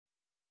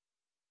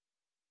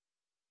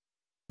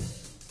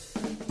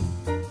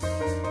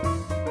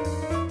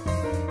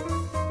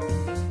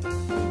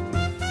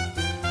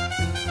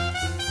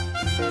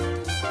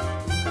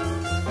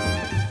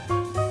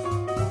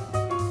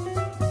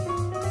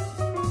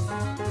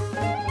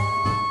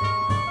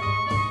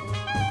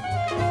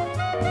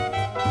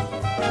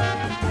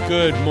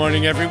Good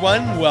morning,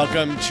 everyone.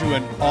 Welcome to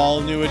an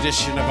all-new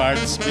edition of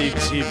Artsbeat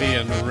TV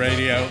and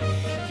radio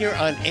here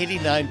on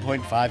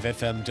 89.5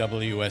 FM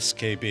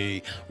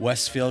WSKB,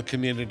 Westfield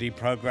Community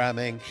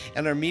Programming,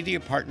 and our media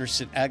partners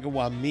at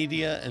Agawam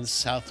Media and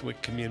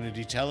Southwick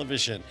Community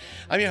Television.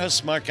 I'm your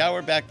host, Mark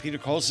Auerbach. Peter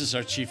Coles is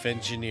our chief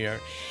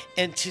engineer.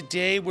 And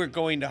today we're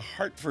going to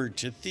Hartford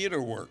to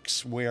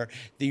TheaterWorks, where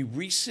the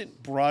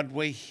recent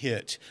Broadway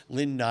hit,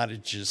 Lynn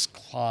Nottage's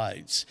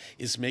Clyde's,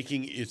 is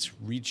making its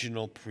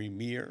regional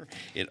premiere.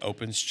 It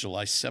opens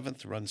July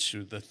 7th, runs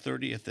through the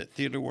 30th at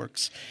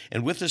TheaterWorks.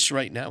 And with us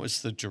right now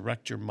is the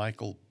director,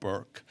 Mikael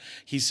Burke.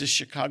 He's a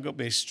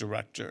Chicago-based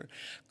director.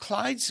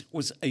 Clyde's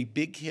was a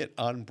big hit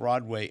on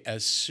Broadway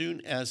as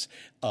soon as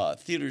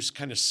theaters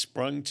kind of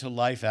sprung to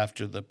life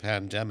after the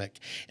pandemic.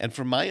 And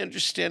from my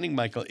understanding,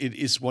 Mikael, it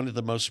is one of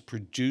the most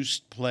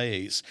produced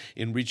plays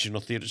in regional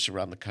theaters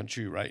around the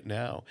country right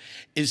now.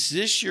 Is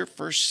this your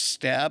first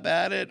stab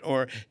at it,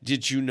 or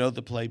did you know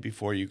the play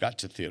before you got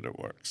to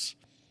TheaterWorks?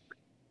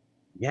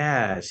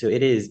 Yeah, so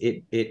it is.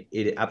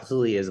 It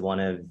absolutely is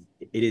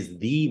it is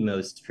the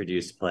most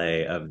produced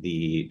play of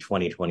the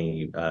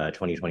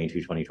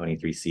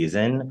 2022-2023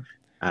 season,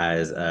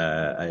 as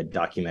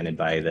documented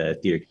by the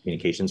Theater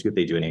Communications Group.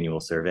 They do an annual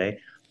survey.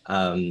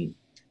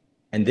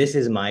 And this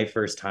is my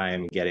first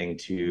time getting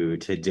to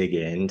dig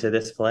into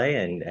this play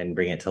and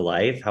bring it to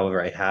life.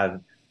 However,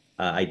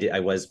 I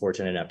was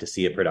fortunate enough to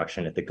see a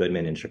production at the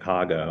Goodman in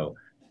Chicago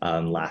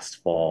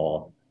last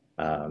fall.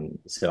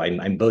 So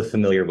I'm both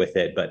familiar with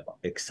it, but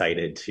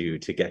excited to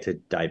get to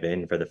dive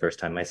in for the first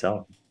time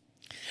myself.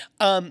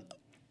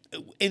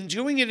 In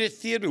doing it at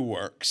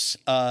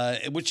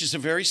TheaterWorks, which is a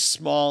very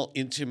small,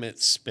 intimate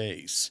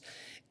space,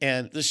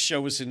 and this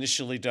show was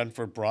initially done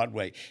for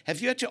Broadway,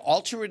 have you had to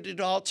alter it at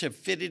all to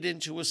fit it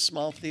into a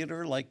small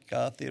theater like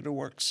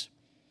TheaterWorks?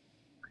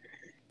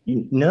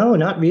 No,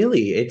 not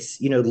really. It's,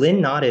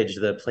 Lynn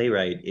Nottage, the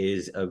playwright,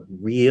 is a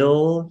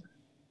real,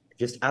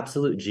 just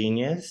absolute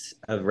genius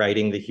of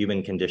writing the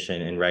human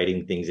condition and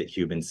writing things at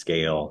human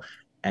scale.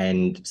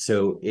 And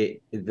so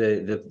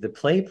the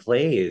play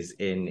plays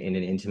in an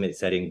intimate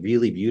setting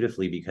really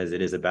beautifully because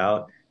it is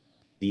about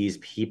these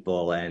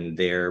people and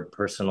their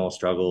personal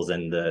struggles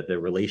and the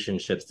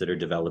relationships that are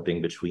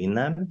developing between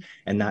them.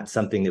 And that's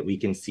something that we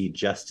can see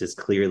just as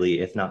clearly,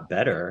 if not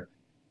better,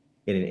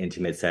 in an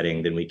intimate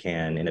setting than we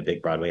can in a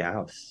big Broadway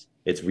house.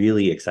 It's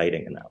really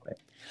exciting in that way.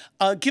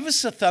 Give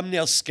us a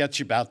thumbnail sketch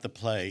about the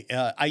play.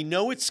 I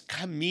know it's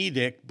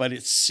comedic, but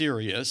it's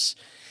serious.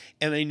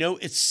 And I know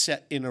it's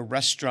set in a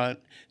restaurant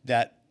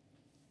that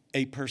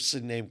a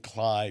person named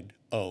Clyde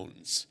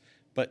owns.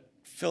 But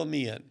fill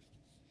me in.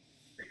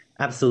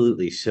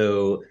 Absolutely.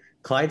 So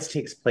Clyde's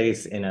takes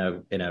place in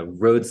a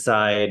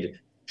roadside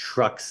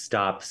truck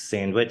stop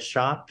sandwich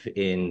shop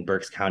in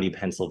Berks County,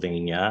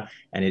 Pennsylvania,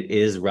 and it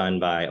is run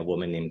by a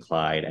woman named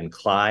Clyde. And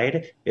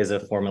Clyde is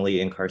a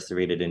formerly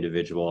incarcerated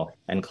individual,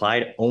 and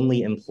Clyde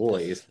only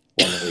employs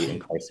formerly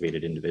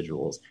incarcerated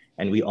individuals.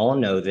 And we all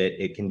know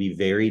that it can be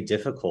very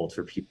difficult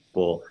for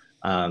people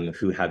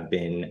who have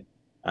been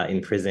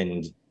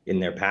imprisoned in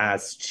their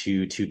past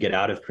to get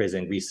out of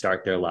prison,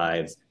 restart their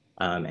lives,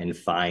 and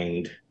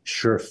find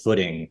sure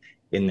footing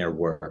in their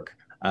work.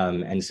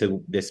 And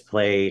so this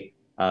play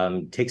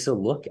takes a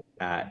look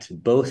at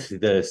both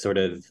the sort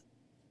of,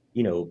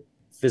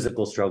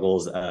 physical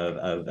struggles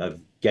of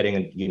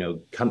getting,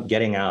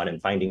 getting out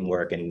and finding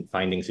work and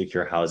finding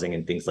secure housing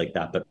and things like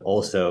that, but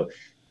also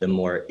the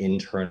more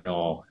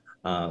internal,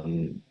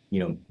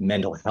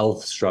 mental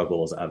health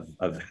struggles of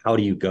how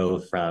do you go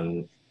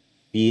from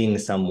being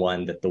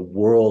someone that the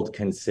world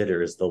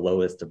considers the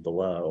lowest of the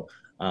low,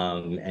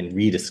 and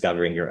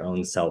rediscovering your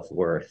own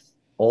self-worth,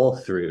 all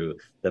through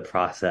the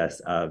process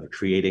of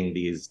creating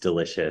these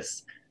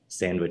delicious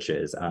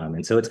sandwiches.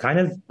 And so it's kind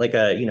of like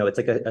it's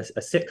like a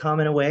sitcom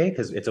in a way,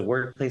 because it's a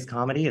workplace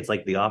comedy. It's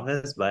like The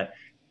Office, but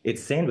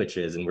it's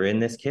sandwiches, and we're in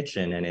this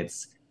kitchen, and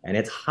it's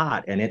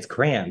hot and it's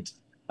cramped,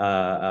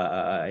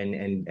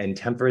 and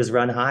tempers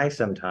run high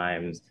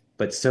sometimes.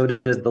 But so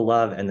does the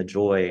love and the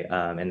joy,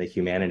 and the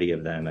humanity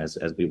of them as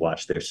we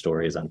watch their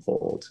stories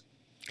unfold.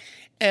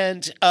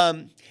 And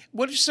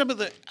what are some of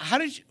the?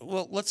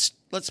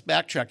 Let's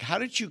backtrack. How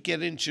did you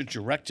get into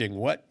directing?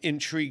 What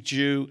intrigued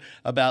you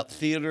about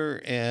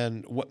theater,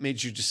 and what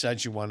made you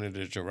decide you wanted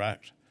to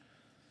direct?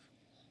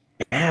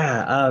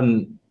 Yeah,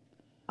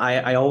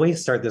 I always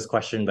start this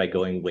question by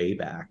going way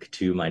back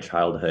to my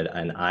childhood,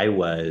 and I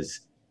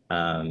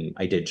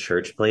did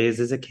church plays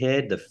as a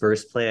kid. The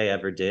first play I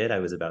ever did, I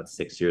was about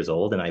 6 years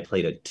old, and I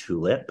played a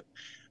tulip.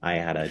 I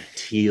had a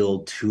teal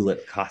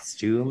tulip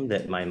costume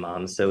that my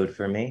mom sewed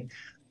for me.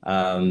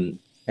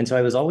 And so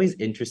I was always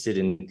interested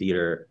in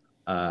theater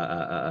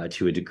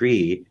to a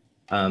degree.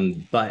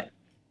 But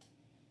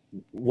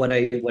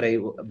I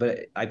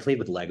played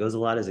with Legos a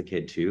lot as a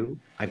kid too.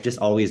 I've just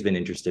always been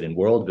interested in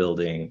world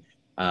building,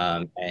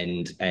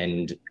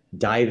 and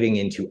diving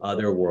into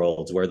other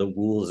worlds where the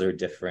rules are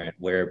different,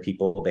 where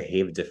people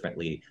behave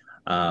differently.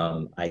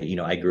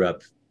 I grew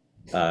up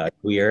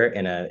queer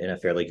in a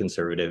fairly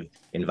conservative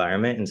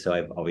environment, and so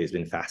I've always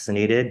been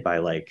fascinated by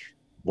like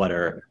what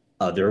are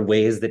other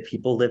ways that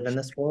people live in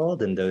this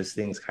world, and those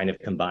things kind of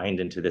combined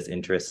into this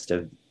interest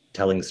of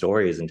telling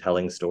stories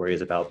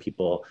about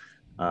people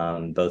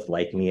both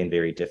like me and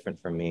very different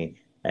from me,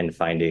 and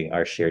finding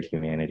our shared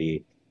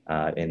humanity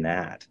in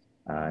that.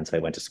 And so I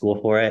went to school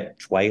for it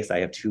twice. I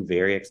have two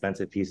very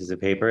expensive pieces of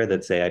paper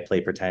that say I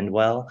play pretend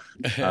well,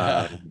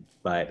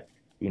 but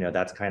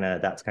that's kind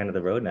of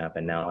the roadmap.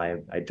 And now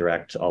I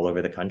direct all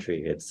over the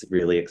country. It's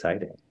really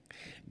exciting.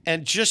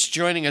 And just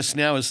joining us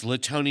now is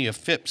Latonia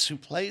Phipps, who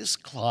plays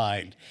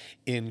Clyde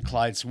in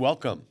Clyde's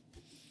Welcome.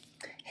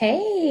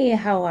 Hey,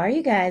 how are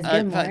you guys?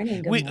 Good Fine.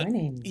 morning. Good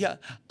morning. Yeah,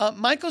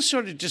 Michael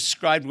sort of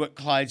described what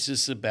Clyde's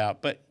is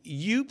about, but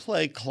you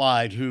play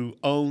Clyde, who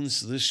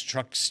owns this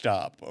truck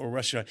stop or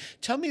restaurant.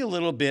 Tell me a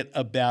little bit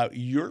about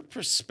your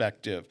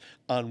perspective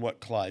on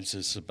what Clyde's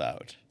is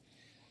about.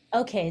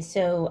 Okay,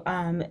 so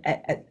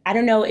I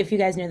don't know if you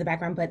guys know the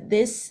background, but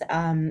this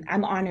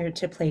I'm honored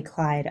to play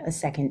Clyde a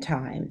second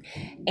time.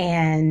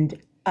 And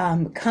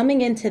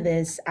coming into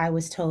this, I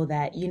was told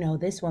that,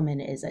 this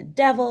woman is a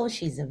devil,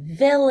 she's a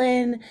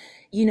villain,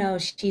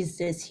 she's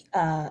this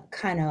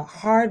kind of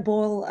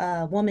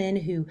hardball woman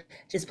who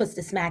just puts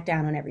the smack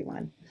down on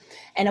everyone.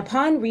 And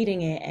upon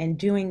reading it and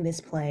doing this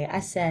play,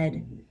 I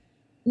said,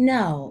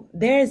 no,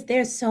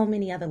 there's so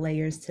many other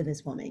layers to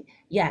this woman.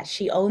 Yes,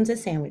 she owns a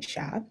sandwich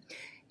shop.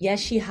 Yes,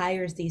 she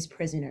hires these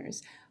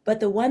prisoners. But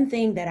the one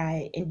thing that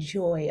I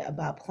enjoy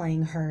about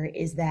playing her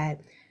is that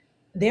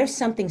there's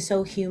something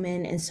so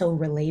human and so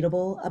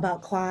relatable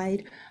about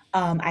Clyde.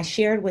 I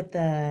shared with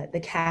the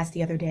cast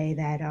the other day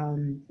that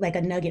like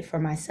a nugget for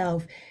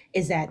myself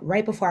is that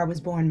right before I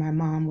was born, my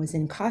mom was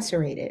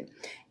incarcerated,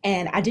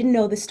 and I didn't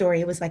know the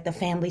story. It was like the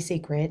family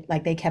secret,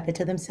 like they kept it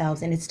to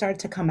themselves, and it started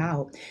to come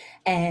out,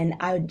 and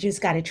I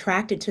just got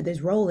attracted to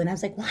this role, and I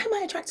was like, why am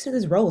I attracted to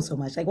this role so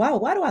much? Like, wow,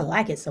 why do I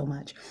like it so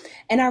much?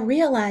 And I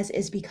realized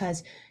it's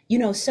because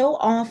so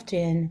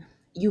often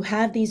you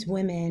have these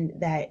women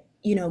that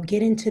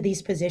get into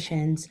these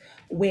positions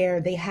where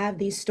they have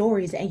these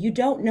stories and you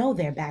don't know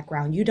their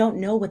background. You don't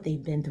know what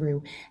they've been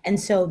through. And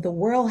so the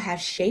world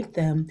has shaped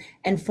them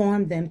and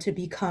formed them to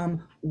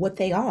become what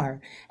they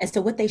are. And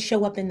so what they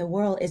show up in the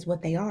world is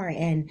what they are.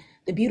 And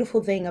the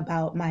beautiful thing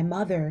about my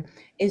mother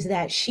is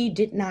that she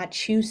did not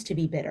choose to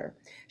be bitter.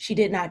 She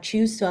did not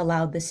choose to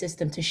allow the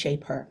system to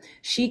shape her.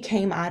 She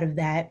came out of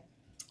that.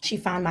 She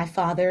found my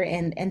father,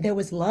 and there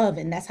was love,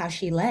 and that's how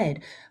she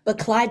led. But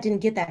Clyde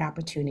didn't get that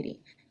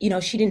opportunity.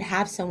 She didn't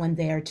have someone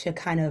there to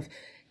kind of,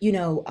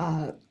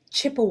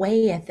 chip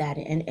away at that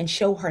and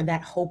show her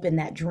that hope and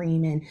that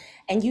dream.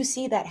 And you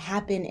see that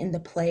happen in the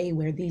play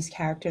where these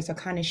characters are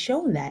kind of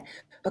shown that,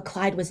 but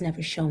Clyde was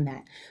never shown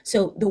that.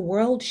 So the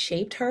world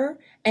shaped her,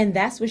 and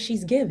that's what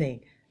she's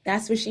giving.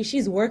 That's what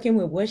she's working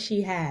with what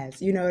she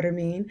has. You know what I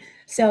mean?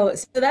 So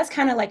that's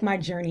kind of like my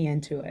journey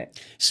into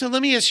it. So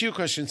let me ask you a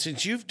question.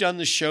 Since you've done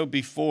the show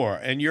before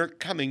and you're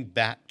coming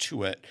back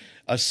to it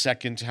a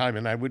second time,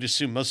 and I would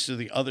assume most of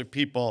the other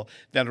people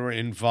that are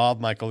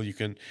involved, Michael, you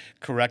can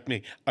correct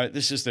me,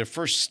 this is their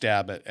first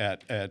stab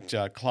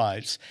at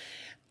Clyde's.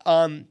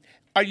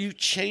 Are you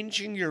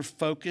changing your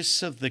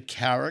focus of the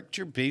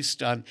character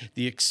based on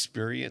the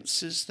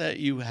experiences that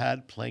you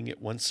had playing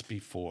it once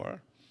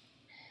before?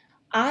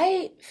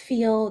 I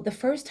feel the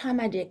first time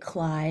I did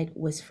Clyde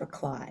was for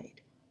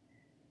Clyde.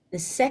 The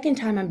second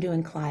time I'm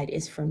doing Clyde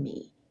is for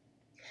me.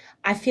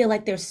 I feel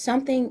like there's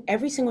something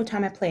every single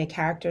time I play a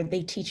character,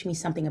 they teach me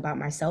something about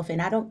myself.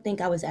 And I don't think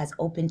I was as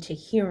open to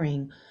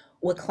hearing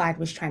what Clyde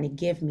was trying to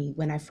give me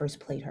when I first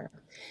played her.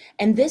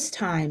 And this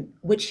time,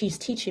 what she's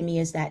teaching me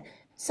is that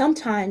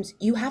sometimes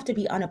you have to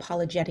be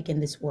unapologetic in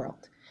this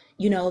world.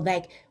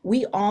 Like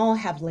we all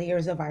have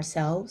layers of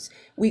ourselves.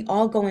 We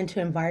all go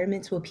into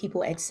environments where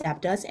people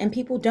accept us and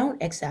people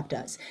don't accept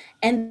us.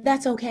 And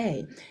that's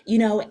okay.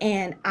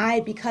 And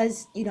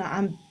because,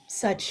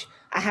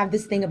 I have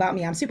this thing about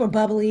me. I'm super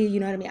bubbly. You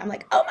know what I mean? I'm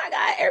like, oh my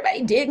God,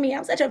 everybody dig me.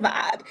 I'm such a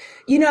vibe,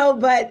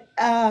 but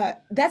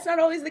that's not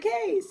always the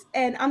case.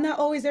 And I'm not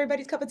always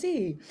everybody's cup of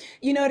tea.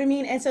 You know what I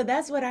mean? And so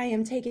that's what I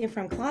am taking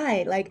from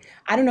Clyde. Like,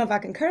 I don't know if I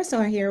can curse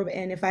on here,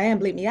 and if I am,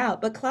 bleep me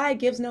out, but Clyde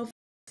gives no,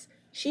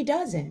 she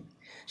doesn't.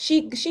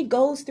 She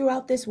goes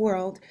throughout this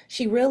world.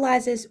 She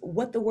realizes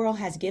what the world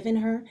has given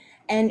her,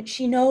 and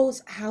she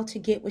knows how to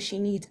get what she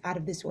needs out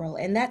of this world.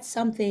 And that's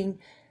something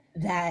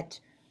that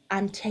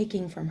I'm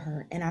taking from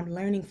her and I'm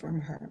learning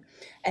from her.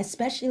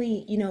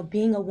 Especially,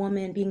 being a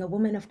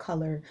woman of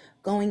color,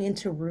 going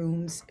into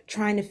rooms,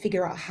 trying to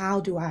figure out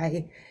how do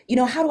I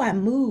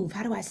move?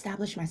 How do I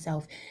establish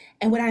myself?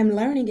 And what I'm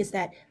learning is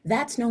that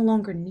that's no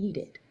longer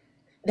needed.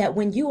 That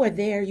when you are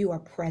there, you are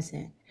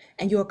present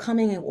and you're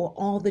coming in with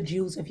all the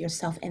jewels of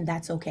yourself, and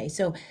that's okay.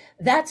 So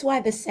that's why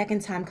the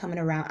second time coming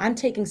around, I'm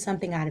taking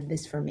something out of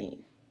this for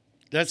me.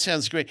 That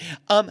sounds great.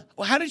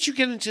 How did you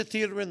get into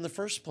theater in the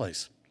first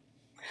place?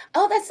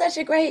 Oh, that's such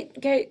a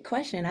great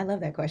question. I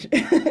love that question.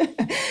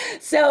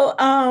 So,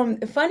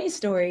 funny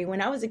story.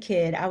 When I was a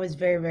kid, I was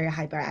very, very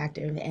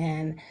hyperactive,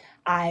 and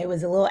I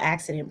was a little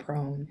accident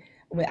prone.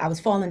 I was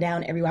falling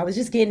down everywhere. I was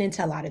just getting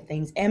into a lot of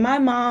things. And my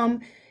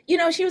mom,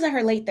 she was in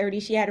her late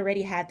 30s. She had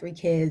already had 3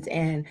 kids.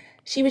 And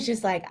she was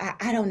just like,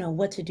 I don't know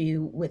what to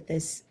do with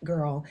this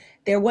girl.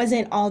 There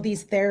wasn't all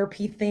these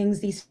therapy things,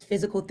 these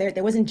physical therapy.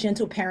 There wasn't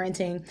gentle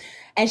parenting.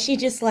 And she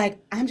just like,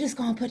 I'm just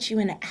going to put you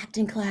in an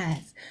acting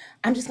class.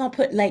 I'm just going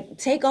to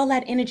take all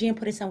that energy and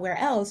put it somewhere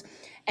else.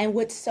 And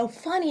what's so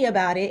funny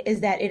about it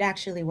is that it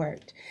actually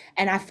worked.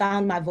 And I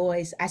found my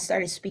voice. I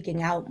started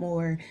speaking out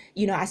more.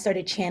 I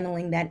started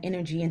channeling that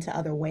energy into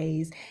other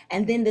ways.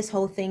 And then this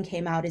whole thing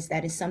came out is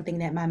that it's something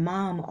that my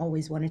mom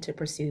always wanted to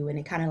pursue. And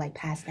it kind of like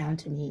passed down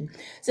to me.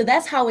 So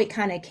that's how it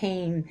kind of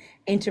came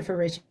into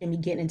fruition, me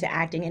getting into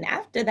acting. And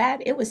after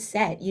that, it was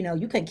set. You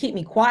couldn't keep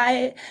me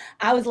quiet.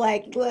 I was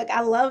like, look,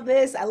 I love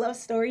this. I love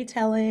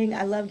storytelling.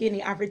 I love getting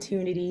the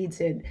opportunity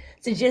to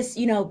just,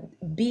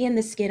 be in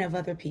the skin of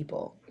other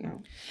people.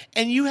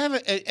 And you have,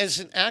 as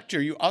an actor,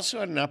 you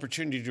also had an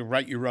opportunity to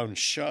write your own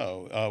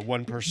show,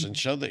 one-person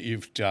show that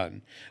you've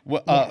done.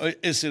 Yes.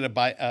 Is it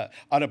a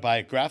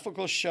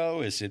autobiographical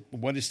show?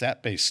 What is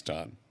that based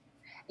on?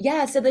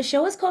 Yeah, so the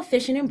show is called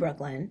Fishing in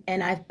Brooklyn,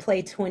 and I've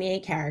played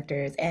 28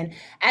 characters. And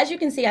as you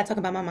can see, I talk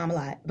about my mom a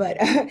lot, but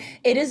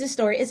it is a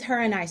story. It's her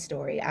and I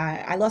story.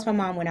 I lost my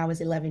mom when I was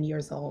 11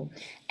 years old,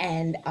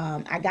 and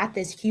I got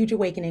this huge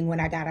awakening when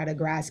I got out of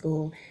grad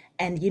school.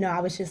 And I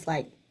was just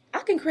like, I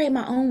can create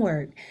my own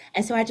work.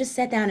 And so I just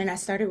sat down and I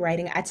started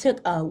writing. I took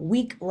a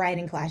week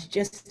writing class,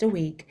 just a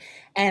week,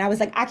 and I was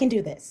like, I can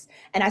do this.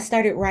 And I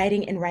started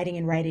writing and writing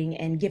and writing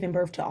and giving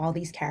birth to all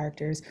these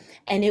characters.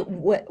 And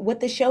what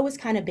the show is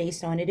kind of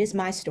based on, it is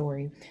my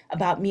story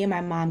about me and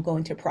my mom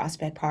going to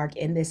Prospect Park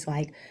in this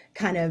like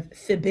kind of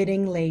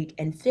forbidding lake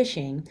and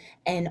fishing,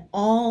 and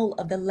all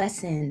of the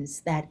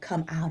lessons that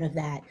come out of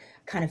that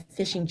kind of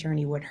fishing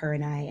journey with her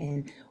and I,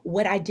 and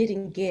what I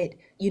didn't get,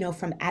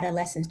 from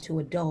adolescence to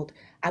adult,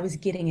 I was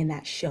getting in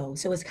that show.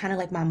 So it's kind of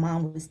like my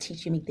mom was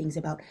teaching me things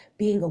about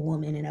being a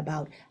woman and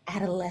about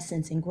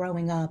adolescence and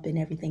growing up and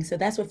everything. So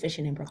that's what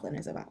Fishing in Brooklyn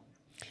is about.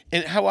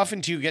 And how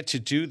often do you get to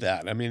do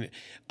that? I mean,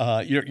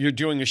 you're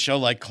doing a show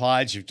like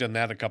Clyde's. You've done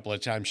that a couple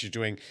of times. You're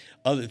doing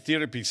other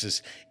theater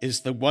pieces.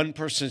 Is the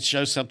one-person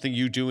show something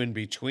you do in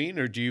between,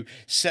 or do you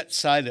set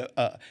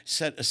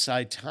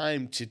aside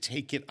time to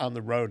take it on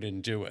the road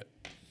and do it?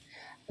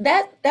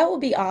 That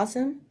would be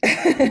awesome.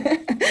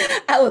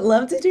 I would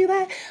love to do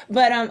that,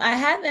 but I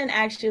haven't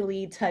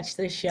actually touched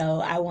the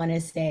show. I want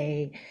to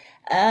say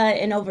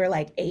in over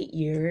like 8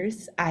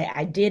 years.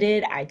 I did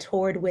it. I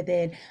toured with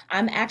it.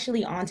 I'm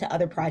actually on to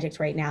other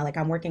projects right now. Like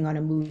I'm working on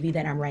a movie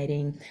that I'm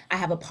writing. I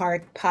have a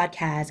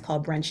podcast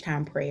called Brunch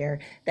Time Prayer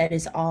that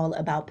is all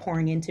about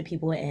pouring into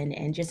people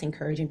and just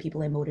encouraging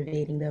people and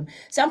motivating them.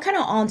 So I'm kind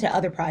of on to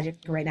other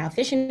projects right now.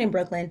 Fishing in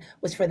Brooklyn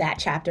was for that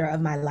chapter of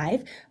my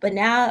life, but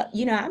now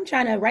I'm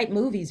trying to write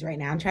movies right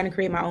now. I'm trying to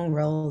create my own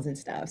roles and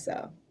stuff.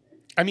 So.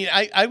 I mean,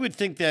 I would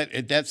think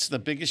that that's the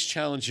biggest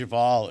challenge of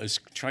all is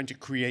trying to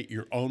create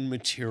your own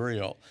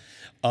material.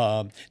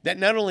 That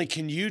not only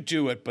can you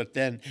do it, but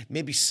then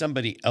maybe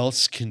somebody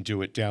else can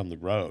do it down the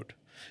road,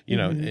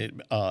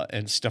 Mhm.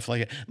 and stuff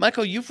like that.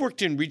 Michael, you've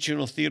worked in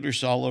regional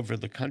theaters all over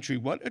the country.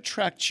 What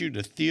attracts you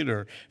to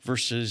theater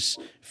versus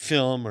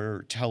film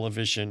or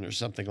television or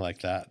something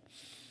like that?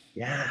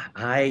 Yeah,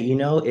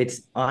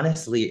 it's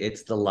honestly,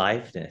 it's the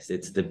liveness,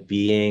 it's the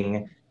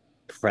being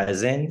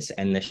present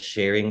and the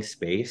sharing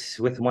space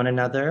with one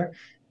another.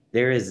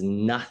 There is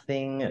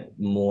nothing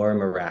more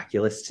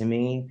miraculous to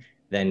me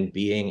than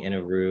being in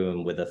a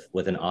room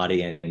with an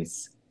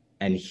audience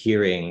and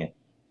hearing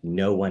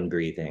no one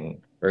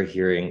breathing or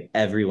hearing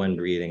everyone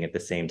breathing at the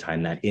same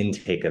time, that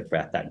intake of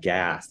breath, that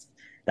gasp,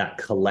 that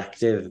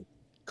collective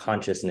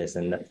consciousness,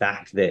 and the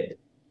fact that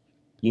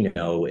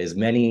as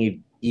many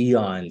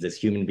eons as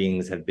human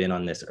beings have been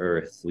on this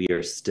earth, we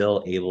are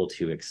still able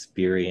to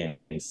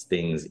experience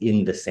things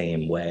in the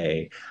same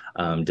way,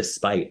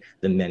 despite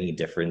the many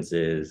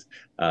differences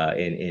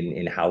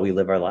in how we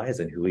live our lives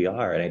and who we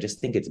are. And I just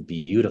think it's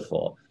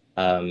beautiful.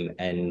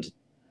 And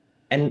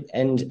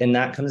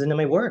that comes into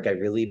my work. I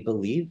really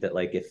believe that,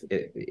 like, if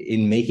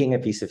in making a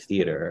piece of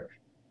theater,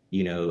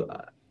 you know,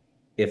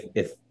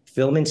 if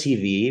film and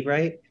TV,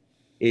 right,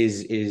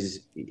 is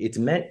it's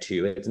meant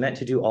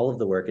to do all of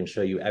the work and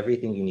show you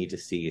everything you need to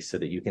see so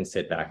that you can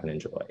sit back and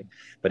enjoy.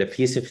 But a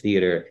piece of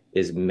theater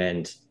is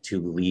meant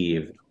to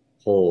leave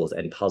holes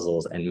and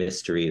puzzles and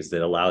mysteries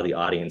that allow the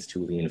audience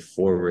to lean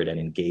forward and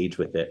engage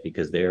with it,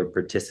 because they're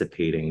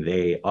participating,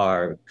 they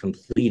are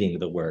completing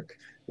the work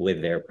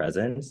with their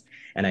presence.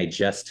 And I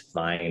just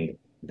find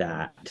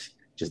that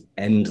just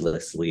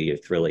endlessly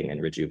thrilling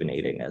and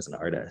rejuvenating as an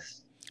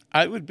artist.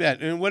 I would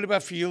bet. And what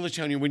about for you,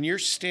 Latonia? When you're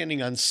standing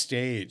on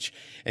stage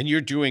and you're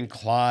doing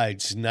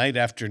Clyde's night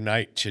after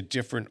night to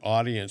different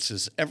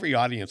audiences, every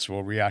audience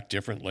will react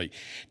differently.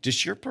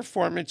 Does your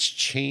performance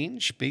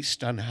change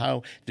based on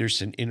how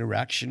there's an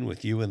interaction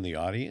with you and the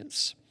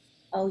audience?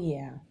 Oh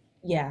yeah.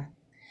 Yeah.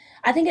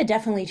 I think it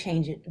definitely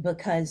changed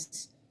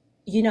because,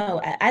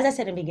 as I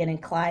said in the beginning,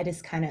 Clyde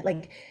is kind of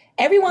like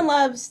everyone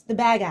loves the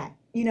bad guy.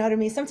 You know what I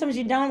mean? Sometimes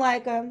you don't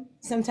like them,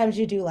 sometimes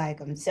you do like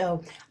them.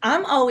 So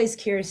I'm always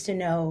curious to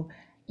know,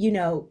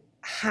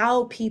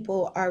 how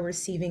people are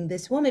receiving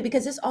this woman,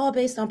 because it's all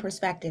based on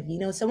perspective.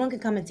 Someone can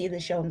come and see the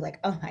show and be like,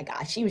 oh my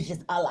gosh, she was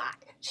just a lot.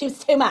 She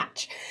was too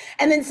much.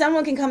 And then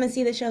someone can come and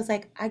see the show. It's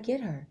like, I get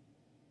her.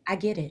 I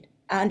get it.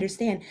 I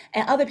understand.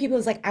 And other people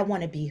is like, I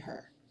want to be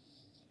her.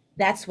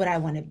 That's what I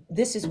want to,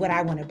 this is what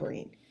I want to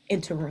bring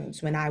into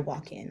rooms when I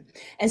walk in.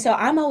 And so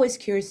I'm always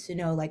curious to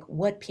know like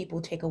what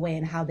people take away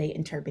and how they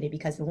interpret it,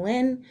 because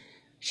Lynn,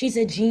 she's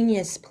a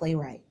genius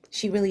playwright.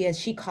 She really is.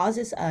 She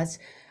causes us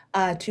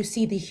to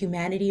see the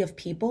humanity of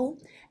people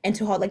and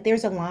to hold, like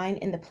there's a line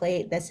in the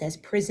play that says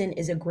prison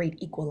is a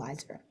great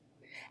equalizer.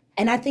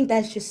 And I think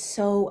that's just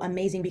so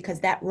amazing,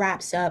 because that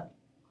wraps up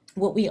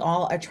what we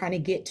all are trying to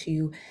get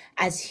to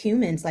as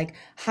humans. Like,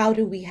 how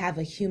do we have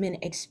a human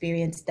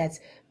experience that's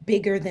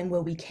bigger than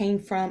where we came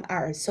from,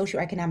 our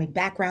socioeconomic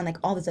background, like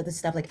all this other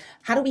stuff? Like,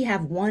 how do we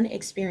have one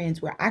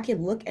experience where I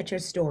can look at your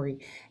story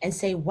and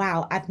say,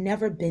 wow, I've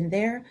never been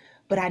there,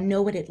 but I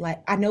know what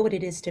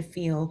it is to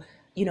feel,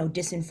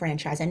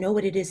 disenfranchised. I know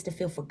what it is to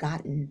feel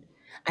forgotten.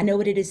 I know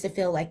what it is to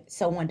feel like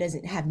someone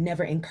have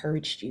never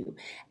encouraged you.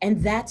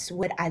 And that's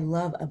what I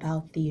love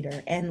about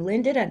theater. And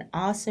Lynn did an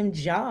awesome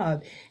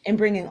job in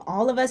bringing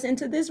all of us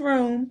into this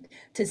room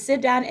to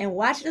sit down and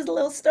watch this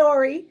little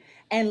story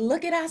and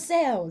look at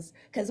ourselves.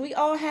 Because we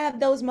all have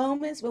those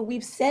moments where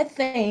we've said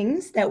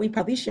things that we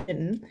probably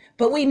shouldn't,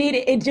 but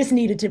it just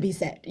needed to be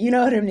said. You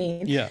know what I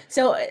mean? Yeah.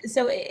 So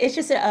it's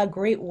just a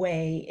great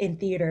way in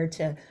theater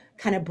to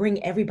kind of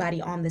bring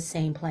everybody on the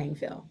same playing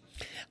field.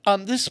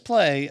 This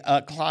play,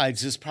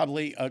 Clyde's, is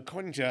probably,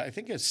 according to, I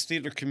think it's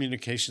Theater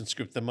Communications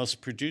Group, the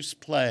most produced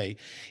play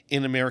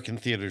in American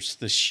theaters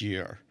this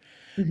year.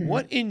 Mm-hmm.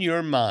 What, in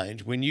your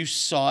mind, when you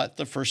saw it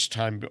the first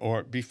time,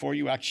 or before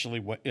you actually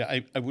went,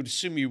 I would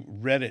assume you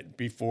read it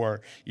before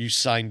you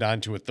signed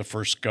on to it the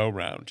first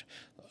go-round.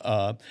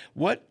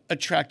 What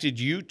attracted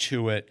you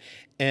to it,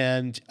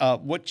 and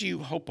what do you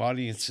hope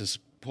audiences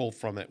pull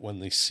from it when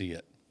they see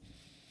it?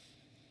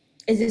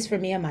 Is this for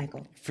me or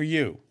Michael? For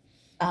you.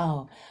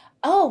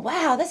 Oh,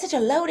 wow. That's such a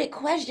loaded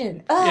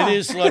question. It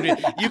is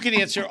loaded. You can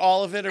answer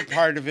all of it or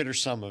part of it or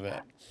some of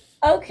it.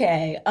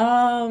 Okay.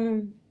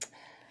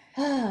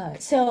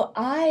 So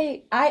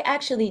I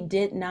actually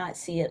did not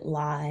see it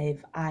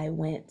live. I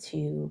went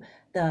to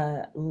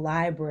the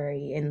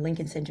library in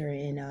Lincoln Center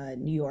in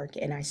New York,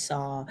 and I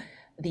saw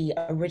the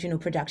original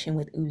production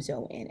with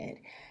Uzo in it.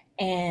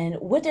 And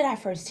what did I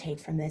first take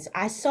from this?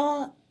 I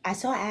saw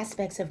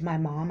aspects of my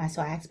mom. I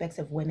saw aspects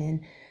of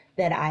women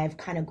that I've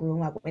kind of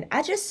grown up with.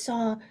 I just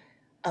saw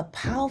a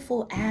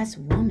powerful ass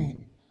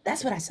woman.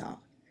 That's what I saw.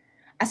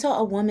 I saw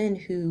a woman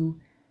who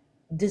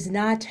does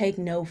not take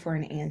no for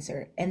an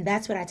answer. And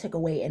that's what I took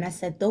away. And I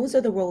said, those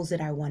are the roles that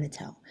I want to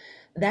tell.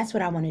 That's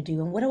what I want to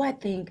do. And what do I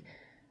think,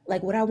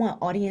 like what I want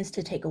audience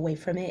to take away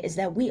from it is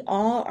that we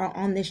all are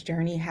on this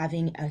journey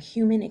having a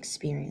human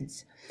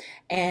experience.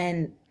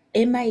 And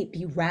it might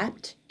be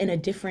wrapped in a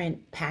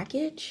different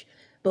package,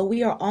 but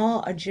we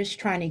are just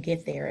trying to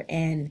get there.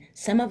 And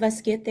some of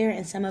us get there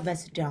and some of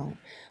us don't.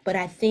 But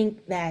I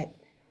think that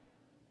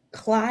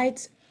Clyde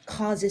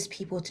causes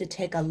people to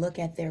take a look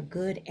at their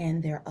good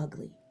and their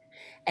ugly.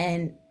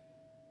 And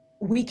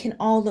we can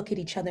all look at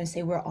each other and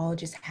say, we're all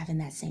just having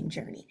that same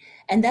journey.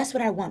 And that's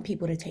what I want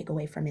people to take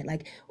away from it.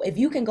 Like, if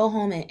you can go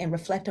home and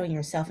reflect on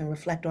yourself and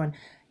reflect on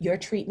your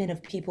treatment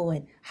of people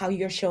and how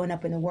you're showing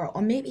up in the world,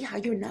 or maybe how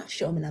you're not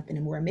showing up in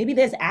the world. Maybe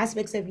there's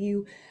aspects of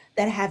you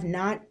that have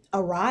not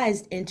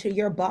arisen into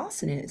your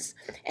bossness.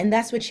 And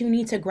that's what you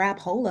need to grab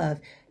hold of,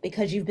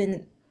 because you've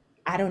been,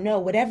 I don't know,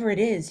 whatever it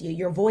is,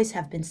 your voice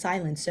have been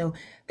silenced. So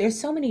there's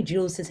so many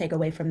jewels to take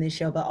away from this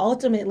show, but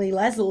ultimately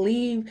let's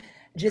leave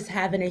just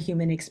having a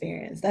human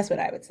experience. That's what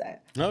I would say.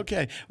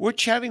 Okay. We're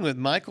chatting with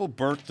Mikael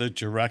Burke, the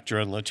director,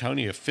 and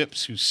Latonia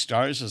Phipps, who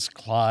stars as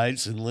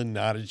Clyde's in Lynn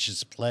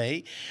Nottage's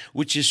play,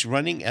 which is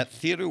running at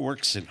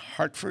TheaterWorks in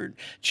Hartford,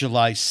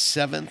 July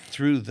 7th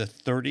through the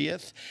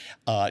 30th.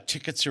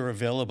 Tickets are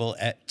available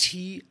at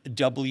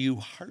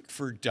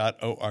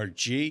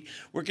twhartford.org.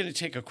 We're going to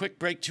take a quick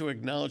break to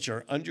acknowledge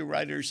our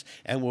underwriters,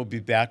 and we'll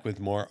be back with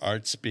more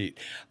Artsbeat.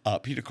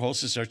 Peter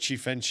Coles is our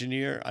chief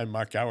engineer. I'm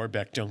Mark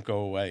Auerbach. Don't go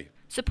away.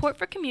 Support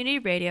for community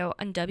radio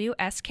on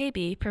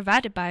WSKB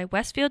provided by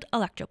Westfield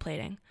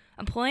Electroplating.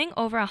 Employing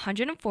over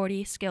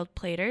 140 skilled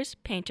platers,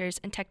 painters,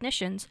 and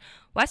technicians,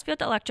 Westfield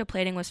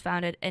Electroplating was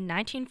founded in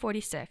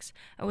 1946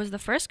 and was the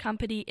first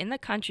company in the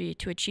country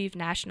to achieve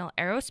National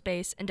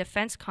Aerospace and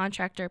Defense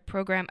Contractor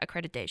Program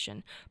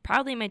accreditation,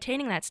 proudly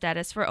maintaining that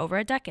status for over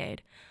a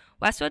decade.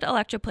 Westfield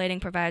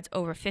Electroplating provides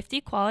over 50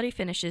 quality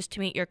finishes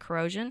to meet your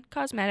corrosion,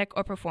 cosmetic,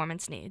 or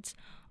performance needs.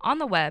 On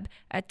the web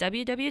at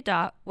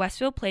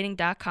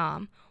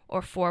www.westfieldplating.com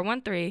or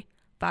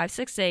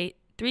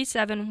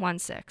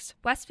 413-568-3716.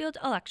 Westfield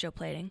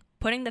Electroplating,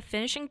 putting the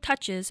finishing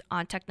touches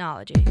on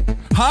technology.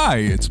 Hi,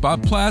 it's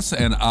Bob Plass,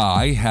 and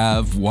I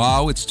have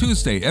Wow, It's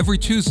Tuesday every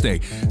Tuesday,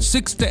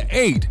 6 to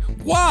 8.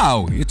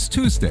 Wow, it's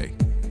Tuesday.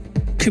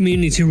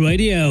 Community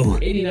Radio.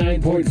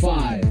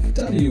 89.5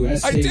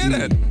 WSKB. I did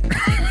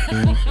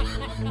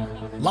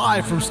it!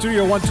 Live from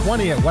Studio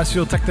 120 at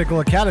Westfield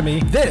Technical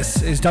Academy,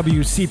 this is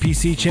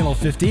WCPC Channel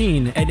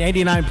 15 and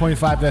 89.5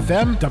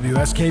 FM,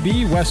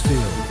 WSKB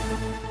Westfield.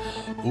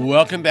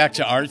 Welcome back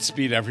to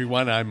Artsbeat,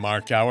 everyone. I'm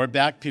Mark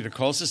Auerbach. Peter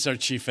Coles is our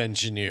chief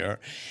engineer.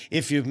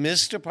 If you've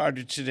missed a part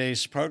of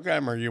today's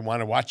program or you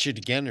want to watch it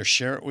again or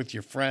share it with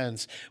your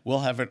friends, we'll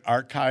have it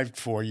archived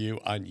for you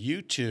on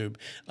YouTube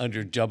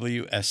under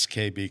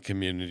WSKB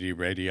Community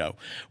Radio.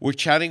 We're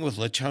chatting with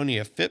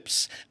Latonia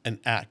Phipps,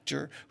 an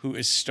actor who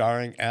is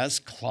starring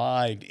as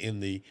Clyde in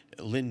the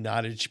Lynn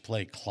Nottage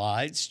play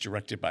Clyde's,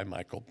 directed by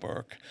Mikael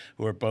Burke,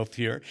 who are both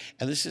here.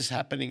 And this is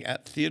happening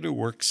at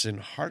TheaterWorks in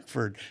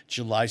Hartford,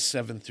 July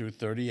 7th through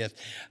 30th.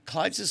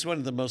 Clyde's is one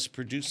of the most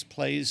produced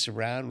plays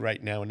around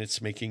right now, and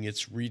it's making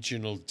its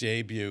regional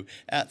debut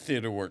at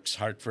TheaterWorks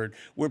Hartford,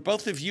 where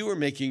both of you are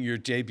making your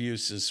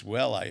debuts as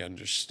well, I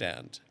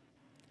understand.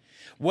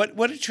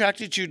 What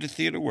attracted you to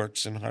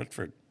TheaterWorks in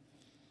Hartford?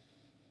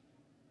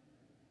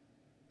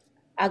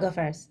 I'll go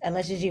first,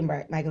 unless it's you,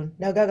 Michael.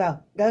 No, go.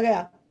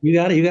 You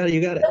got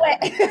it.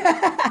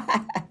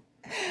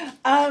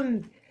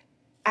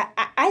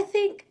 I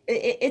think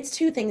it's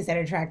two things that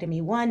attracted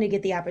me. One, to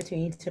get the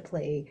opportunity to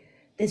play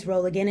this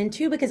role again, and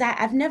two, because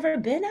I've never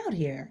been out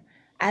here.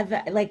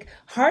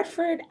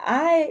 Hartford,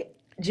 I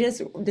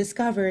just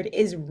discovered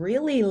is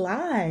really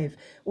live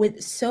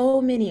with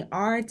so many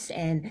arts,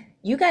 and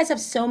you guys have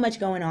so much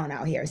going on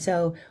out here.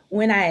 So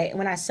when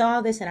I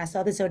saw this and I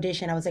saw this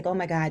audition, I was like, oh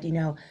my God,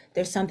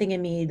 there's something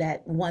in me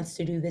that wants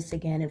to do this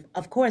again. And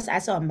of course, I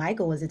saw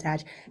Michael was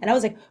attached, and I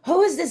was like,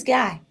 who is this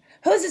guy?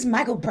 Who is this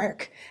Mikael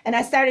Burke? And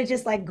I started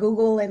just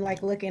Google and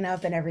looking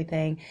up and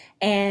everything.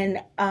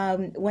 And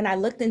when I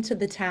looked into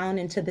the town,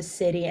 into the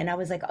city, and I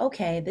was like,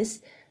 okay,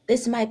 this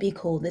might be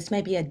cool. This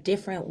might be a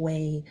different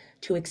way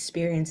to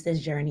experience this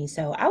journey.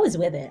 So I was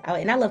with it.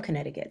 And I love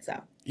Connecticut,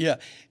 so. Yeah.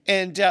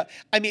 And I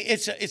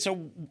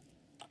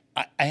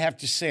have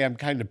to say I'm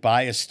kind of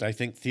biased. I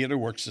think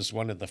TheaterWorks is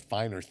one of the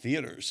finer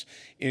theaters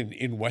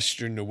in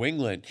Western New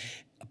England,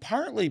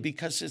 partly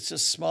because it's a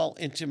small,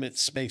 intimate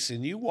space,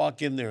 and you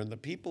walk in there and the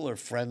people are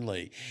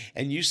friendly,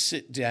 and you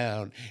sit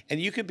down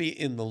and you can be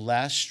in the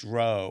last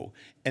row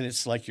and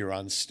it's like you're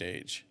on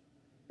stage.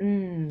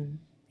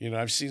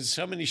 I've seen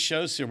so many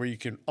shows here where you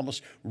can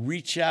almost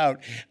reach out.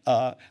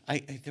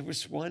 There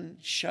was one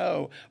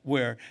show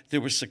where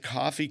there was a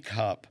coffee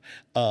cup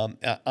on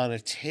a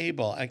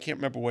table. I can't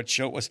remember what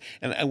show it was.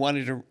 And I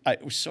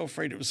was so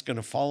afraid it was going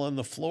to fall on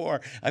the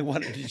floor. I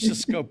wanted to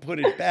just go put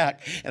it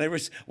back. And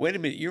wait a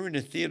minute, you're in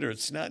a theater.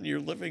 It's not in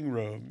your living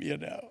room,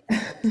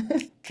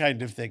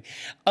 kind of thing.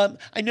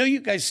 I know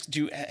you guys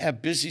do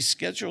have busy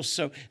schedules,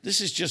 so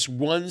this is just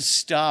one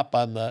stop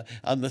on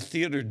the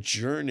theater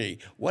journey.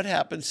 What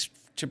happens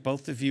to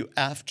both of you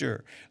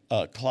after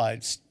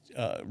Clyde's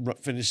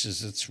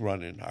finishes its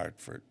run in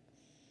Hartford?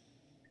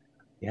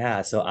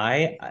 Yeah, so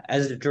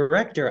as a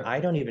director, I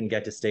don't even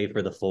get to stay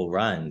for the full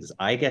runs.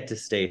 I get to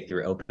stay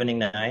through opening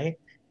night,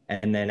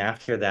 and then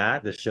after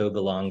that, the show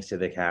belongs to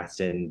the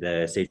cast and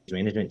the stage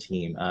management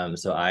team.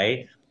 So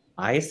I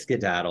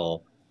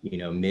skedaddle,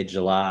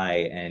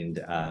 mid-July,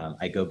 and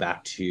I go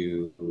back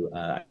to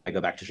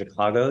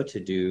Chicago to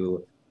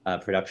do a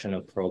production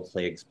of Pearl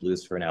Cleage's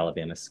Blues for an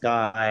Alabama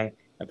Sky,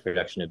 a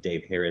production of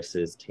Dave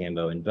Harris's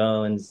Tambo and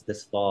Bones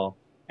this fall.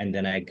 And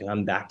then I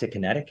come back to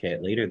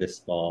Connecticut later this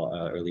fall,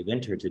 early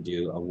winter, to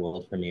do a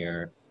world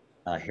premiere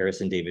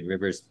Harrison David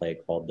Rivers play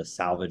called The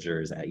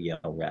Salvagers at Yale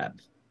Rep.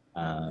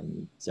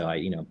 So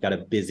I, got a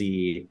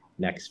busy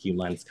next few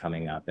months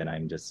coming up, and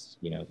I'm just,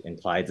 and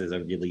Clyde's is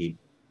a really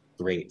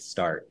great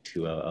start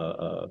to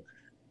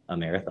a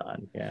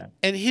marathon. Yeah.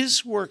 And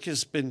his work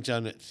has been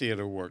done at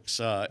TheaterWorks.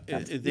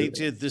 They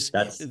did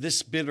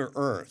This Bitter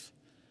Earth.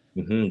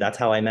 Mm-hmm. That's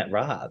how I met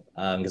Rob,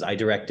 because I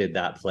directed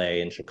that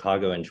play in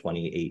Chicago in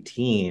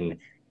 2018,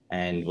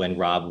 and when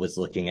Rob was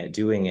looking at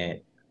doing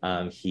it,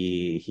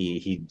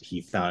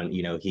 he found,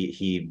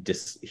 he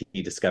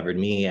discovered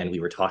me, and we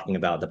were talking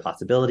about the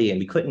possibility, and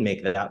we couldn't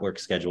make that work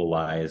schedule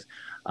wise,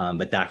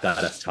 but that got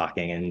us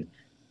talking, and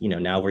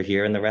now we're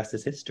here, and the rest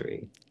is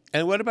history.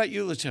 And what about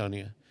you,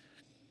 Latonia?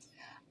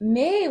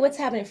 Me, what's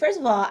happening? First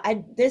of all,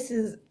 this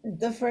is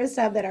the first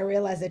time that I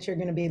realized that you're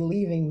going to be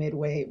leaving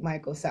midway,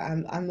 Michael. So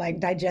I'm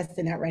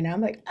digesting that right now. I'm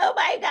like, oh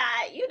my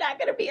God, you're not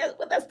going to be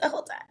with us the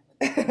whole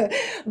time.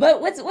 But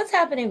what's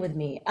happening with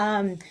me?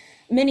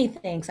 Many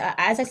things.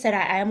 As I said,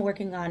 I am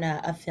working on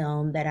a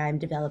film that I'm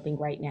developing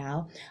right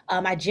now.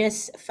 I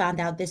just found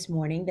out this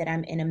morning that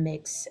I'm in a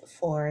mix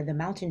for The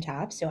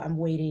Mountaintop. So I'm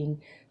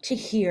waiting to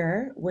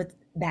hear what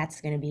that's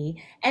going to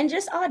be, and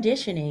just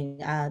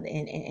auditioning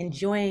and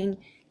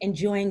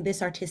enjoying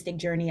this artistic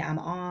journey I'm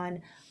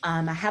on.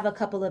 I have a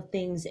couple of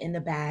things in the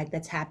bag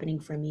that's happening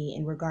for me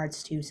in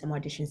regards to some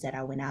auditions that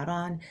I went out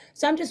on.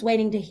 So I'm just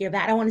waiting to hear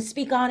that. I don't want to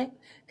speak on it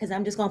because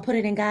I'm just going to put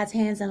it in God's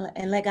hands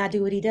and let God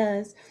do what he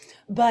does.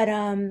 But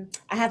I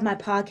have my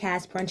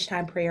podcast, Brunch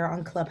Time Prayer,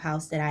 on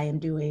Clubhouse that I am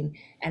doing,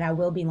 and I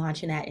will be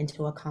launching that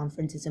into a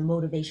conference. It's a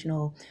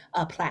motivational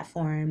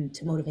platform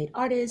to motivate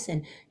artists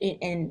and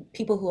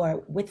people who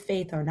are with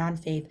faith or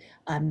non-faith,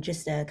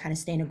 just to kind of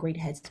stay in a great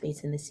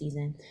headspace in this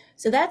season.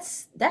 So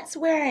that's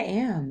where I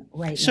am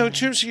right So, now. in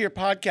terms of your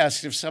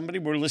podcast, if somebody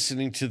were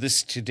listening to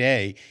this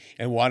today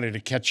and wanted to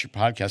catch your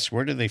podcast,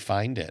 where do they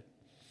find it?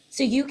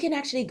 So you can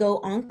actually go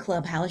on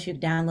Clubhouse. You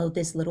download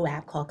this little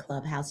app called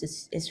Clubhouse.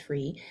 It's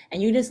free.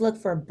 And you just look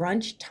for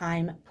Brunch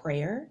Time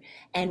Prayer.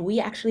 And we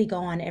actually go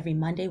on every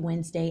Monday,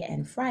 Wednesday,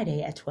 and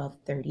Friday at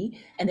 12:30.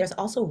 And there's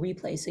also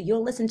replays. So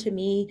you'll listen to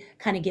me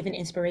kind of giving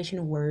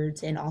inspirational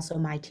words, and also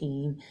my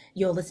team.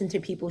 You'll listen to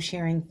people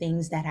sharing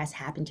things that has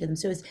happened to them.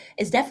 So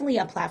it's definitely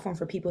a platform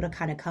for people to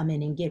kind of come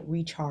in and get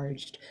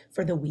recharged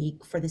for the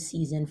week, for the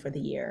season, for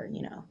the year,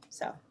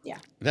 So, yeah.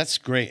 That's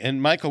great.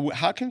 And Michael,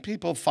 how can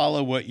people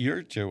follow what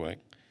you're doing?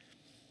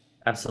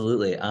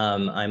 Absolutely.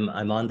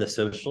 I'm on the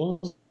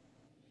socials.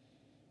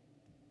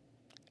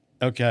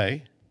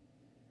 Okay.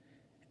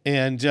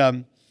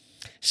 And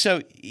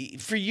so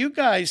for you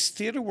guys,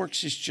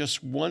 TheaterWorks is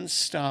just one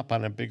stop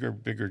on a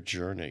bigger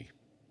journey.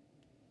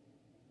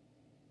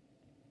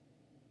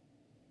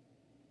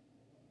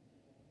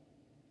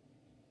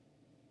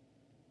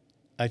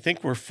 I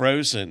think we're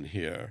frozen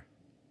here.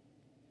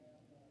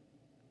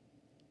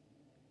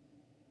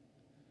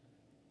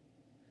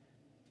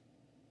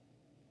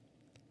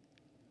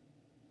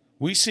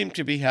 We seem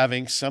to be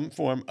having some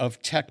form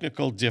of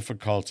technical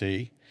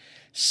difficulty.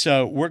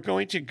 So we're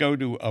going to go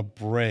to a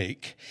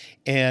break,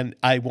 and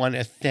I want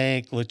to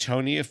thank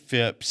Latonia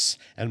Phipps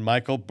and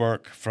Mikael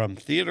Burke from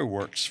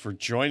TheaterWorks for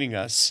joining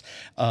us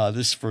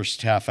this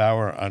first half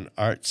hour on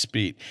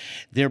Artsbeat.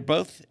 They're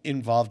both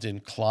involved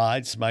in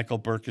Clyde's. Mikael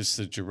Burke is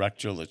the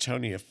director.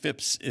 Latonia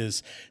Phipps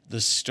is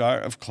the star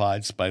of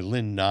Clyde's by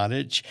Lynn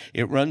Nottage.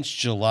 It runs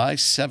July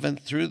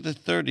 7th through the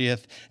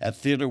 30th at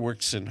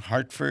TheaterWorks in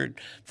Hartford.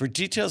 For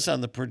details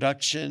on the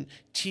production,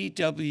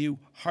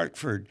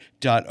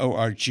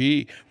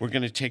 twhartford.org. We're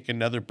going to take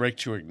another break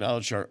to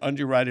acknowledge our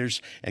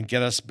underwriters and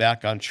get us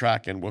back on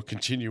track, and we'll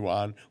continue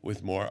on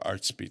with more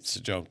Artsbeat,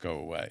 so don't go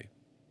away.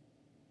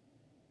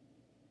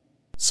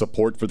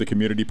 Support for the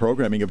community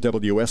programming of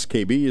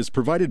WSKB is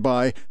provided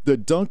by the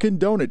Dunkin'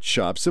 Donut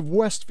Shops of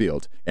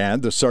Westfield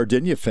and the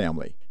Sardinia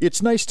family.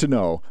 It's nice to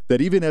know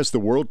that even as the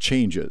world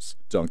changes,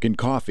 Dunkin'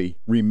 Coffee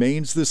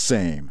remains the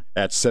same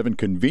at 7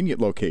 convenient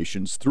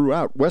locations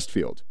throughout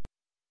Westfield.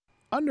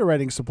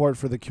 Underwriting support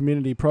for the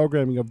community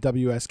programming of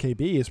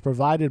WSKB is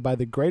provided by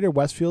the Greater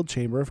Westfield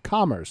Chamber of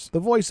Commerce,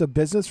 the voice of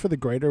business for the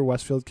Greater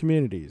Westfield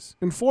communities.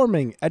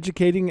 Informing,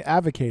 educating,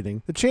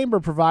 advocating, the Chamber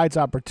provides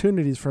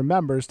opportunities for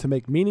members to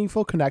make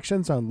meaningful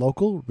connections on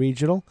local,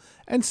 regional,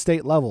 and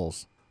state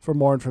levels. For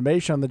more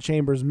information on the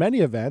Chamber's many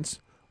events,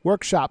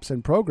 workshops,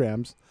 and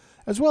programs,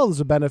 as well as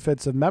the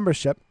benefits of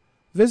membership,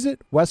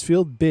 visit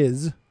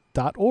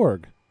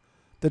westfieldbiz.org.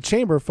 The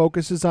Chamber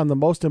focuses on the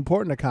most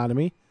important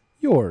economy,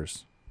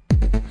 yours.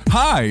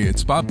 Hi,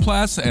 it's Bob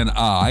Plass, and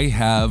I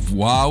have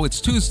Wow,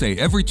 It's Tuesday,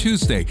 every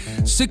Tuesday,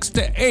 6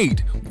 to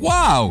 8.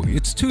 Wow,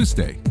 it's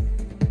Tuesday.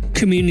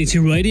 Community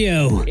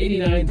Radio.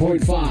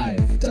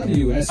 89.5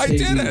 WSKB. I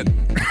did it!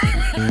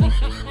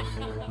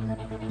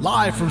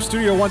 Live from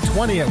Studio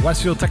 120 at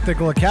Westfield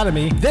Technical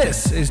Academy,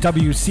 this is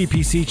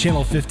WCPC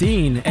Channel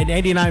 15 and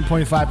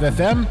 89.5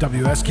 FM,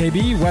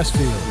 WSKB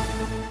Westfield.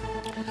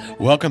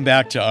 Welcome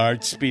back to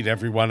Artsbeat,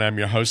 everyone. I'm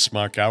your host,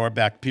 Mark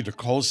Auerbach. Peter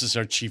Coles is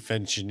our chief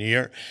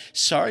engineer.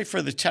 Sorry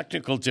for the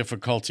technical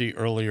difficulty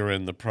earlier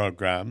in the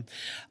program.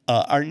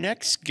 Our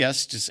next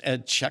guest is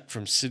Ed Check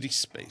from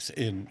Cityspace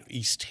in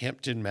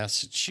Easthampton,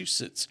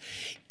 Massachusetts.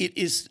 It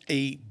is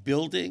a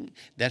building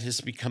that has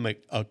become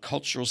a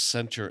cultural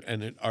center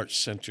and an arts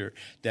center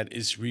that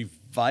is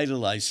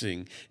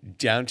revitalizing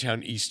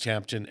downtown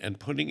Easthampton and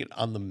putting it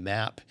on the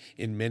map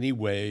in many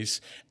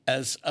ways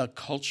as a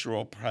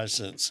cultural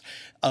presence,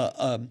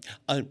 a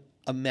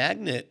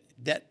magnet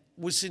that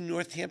was in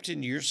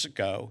Northampton years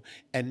ago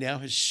and now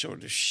has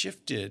sort of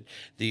shifted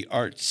the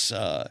arts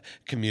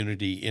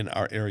community in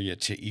our area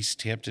to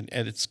Easthampton.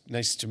 Ed, it's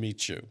nice to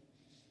meet you.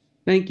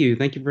 Thank you.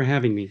 Thank you for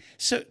having me.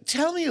 So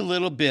tell me a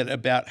little bit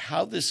about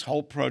how this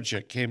whole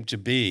project came to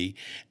be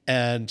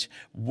and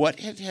what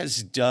it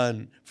has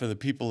done for the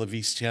people of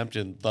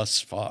Easthampton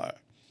thus far.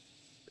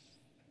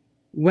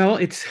 Well,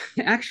 it's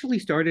actually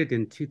started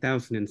in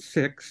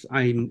 2006.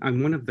 I'm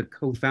one of the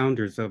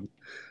co-founders of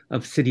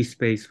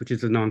Cityspace, which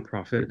is a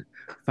nonprofit,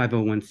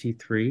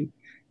 501c3.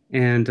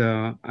 And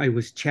I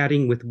was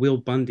chatting with Will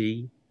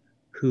Bundy,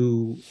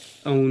 who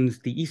owns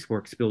the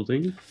Eastworks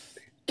building.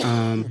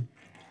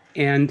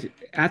 And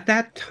at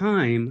that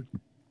time,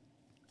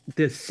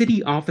 the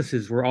city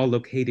offices were all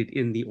located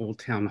in the old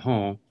town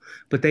hall,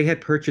 but they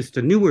had purchased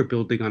a newer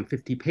building on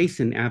 50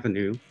 Payson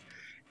Avenue.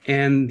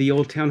 And the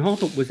old town hall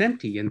was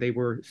empty, and they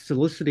were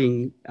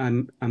soliciting,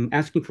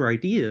 asking for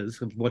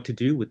ideas of what to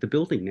do with the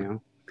building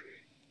now.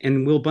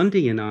 And Will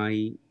Bundy and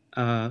I,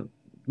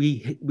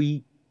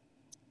 we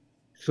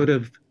sort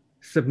of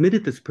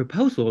submitted this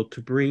proposal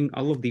to bring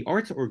all of the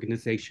arts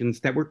organizations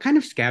that were kind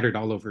of scattered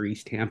all over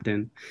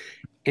Easthampton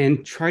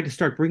and try to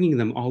start bringing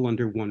them all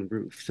under one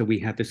roof. So we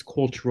had this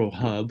cultural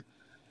hub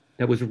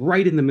that was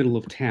right in the middle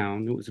of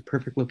town. It was a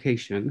perfect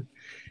location.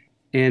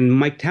 And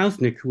Mike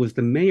Tausnick, who was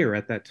the mayor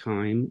at that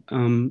time,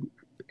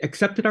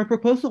 accepted our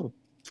proposal.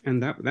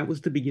 And that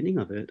was the beginning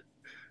of it.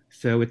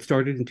 So it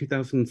started in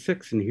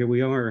 2006, and here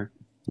we are,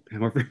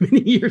 however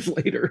many years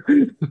later.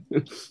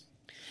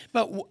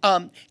 But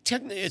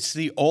technically, it's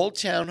the old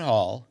town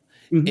hall,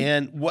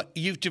 and what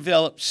you've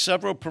developed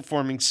several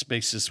performing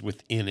spaces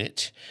within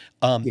it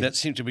that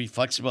seem to be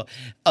flexible.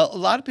 A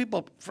lot of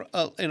people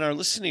in our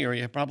listening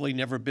area have probably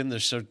never been there.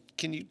 So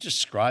can you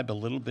describe a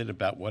little bit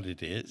about what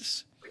it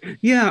is?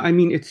 Yeah, I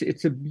mean,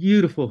 it's a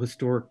beautiful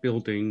historic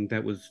building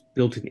that was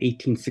built in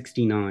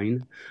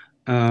 1869.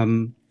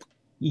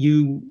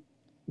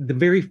 The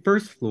very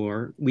first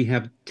floor, we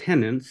have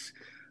tenants,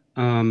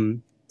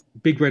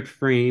 Big Red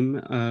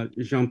Frame,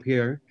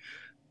 Jean-Pierre,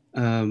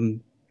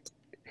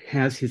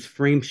 has his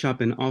frame shop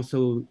and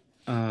also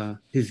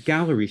his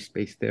gallery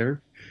space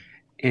there.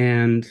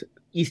 And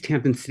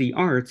Easthampton City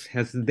Arts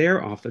has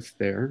their office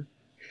there.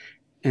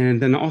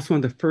 And then also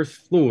on the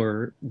first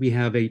floor, we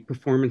have a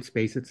performance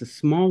space. It's a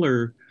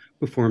smaller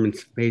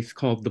performance space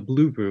called the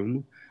Blue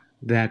Room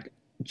that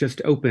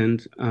just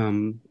opened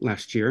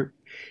last year.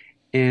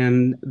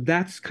 And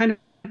that's kind of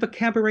a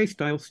cabaret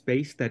style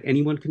space that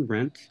anyone can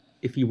rent.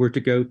 If you were to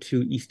go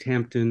to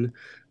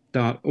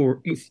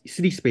Easthampton.org,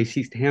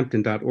 Cityspace,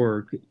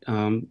 Easthampton.org,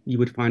 you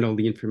would find all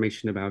the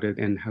information about it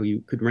and how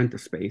you could rent the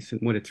space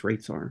and what its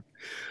rates are.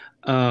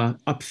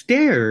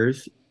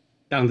 Upstairs,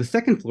 on the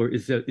second floor,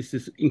 is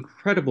this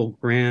incredible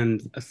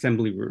grand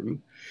assembly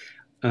room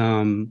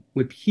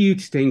with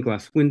huge stained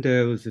glass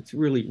windows. It's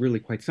really, really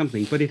quite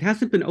something. But it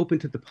hasn't been open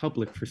to the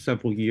public for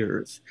several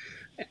years.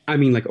 I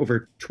mean, like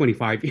over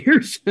 25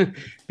 years,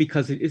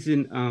 because it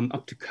isn't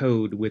up to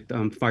code with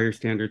fire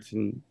standards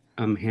and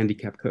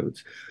handicap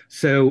codes.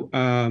 So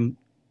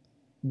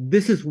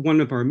this is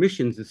one of our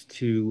missions, is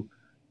to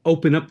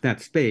open up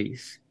that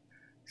space.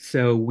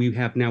 So we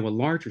have now a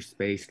larger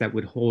space that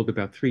would hold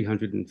about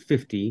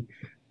 350.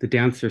 The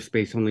downstairs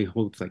space only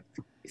holds like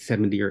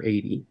 70 or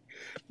 80.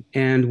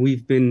 And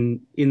we've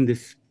been in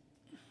this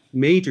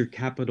major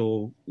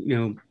capital,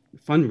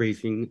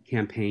 fundraising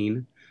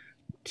campaign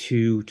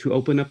to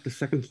open up the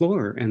second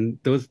floor. And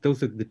those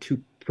are the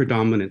two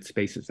predominant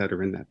spaces that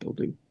are in that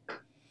building.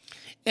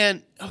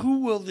 And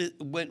who will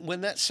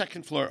when that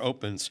second floor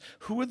opens,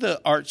 who are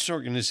the arts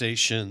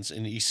organizations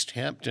in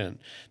Easthampton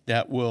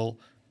that will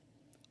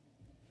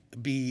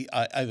be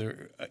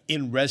either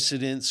in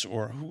residence,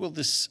 or who will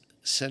this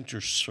center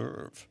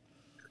serve?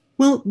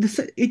 Well,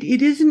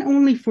 it isn't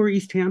only for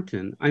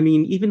Easthampton. I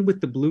mean, even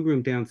with the Blue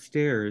Room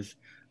downstairs,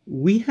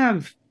 we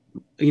have,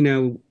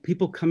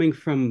 people coming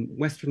from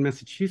Western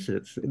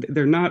Massachusetts.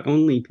 They're not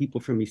only people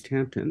from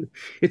Easthampton.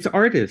 It's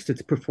artists,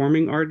 it's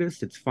performing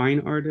artists, it's fine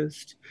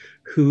artists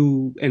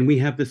and we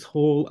have this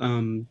whole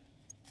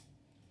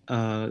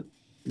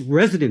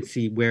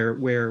residency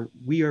where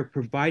we are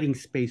providing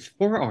space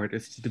for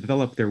artists to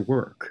develop their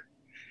work.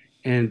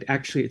 And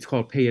actually, it's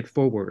called Pay It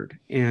Forward.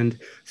 And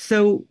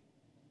so,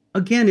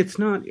 again, it's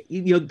not,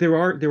 there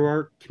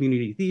are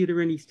community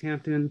theater in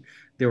Easthampton.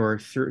 There are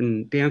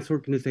certain dance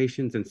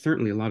organizations and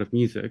certainly a lot of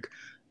music.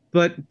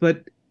 But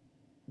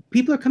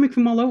people are coming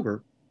from all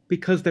over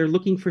because they're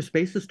looking for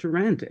spaces to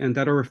rent and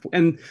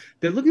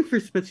they're looking for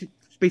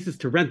spaces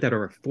to rent that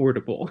are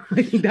affordable.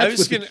 I think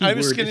that's I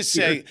was going to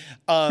say,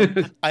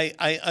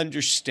 I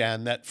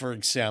understand that, for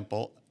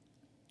example,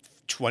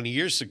 20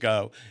 years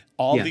ago,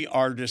 all the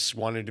artists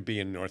wanted to be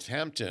in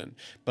Northampton,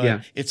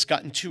 but it's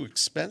gotten too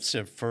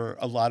expensive for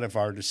a lot of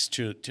artists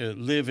to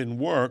live and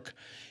work.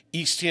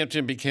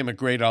 Easthampton became a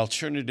great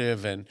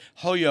alternative, and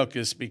Holyoke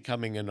is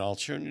becoming an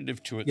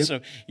alternative to it. Yep.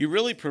 So you're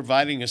really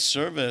providing a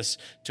service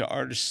to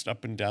artists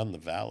up and down the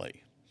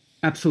valley.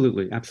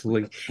 Absolutely,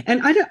 absolutely.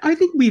 And I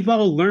think we've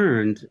all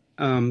learned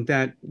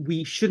that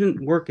we shouldn't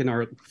work in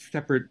our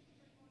separate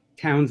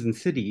towns and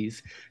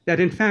cities, that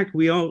in fact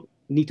we all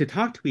need to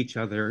talk to each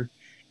other,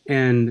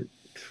 and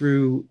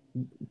through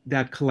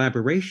that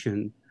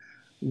collaboration,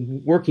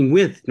 working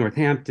with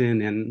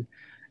Northampton and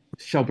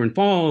Shelburne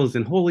Falls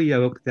and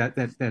Holyoke,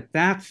 that's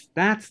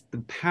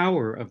the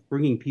power of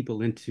bringing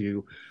people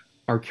into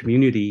our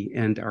community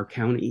and our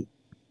county.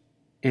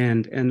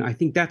 And I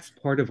think that's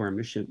part of our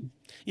mission.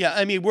 Yeah,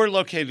 I mean, we're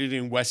located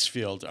in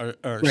Westfield,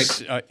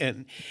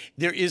 and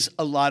there is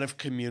a lot of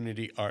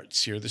community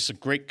arts here. There's a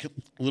great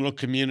little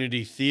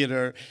community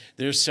theater.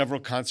 There's several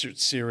concert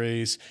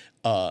series.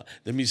 The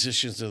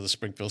musicians of the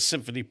Springfield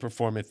Symphony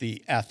perform at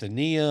the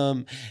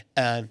Athenaeum,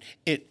 and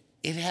it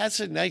has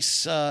a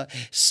nice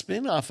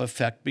spin-off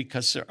effect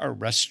because there are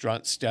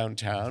restaurants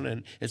downtown,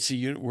 and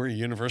we're a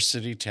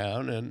university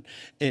town,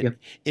 and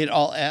it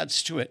all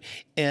adds to it.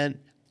 And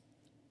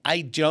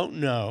I don't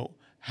know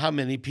how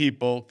many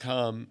people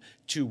come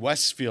to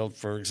Westfield,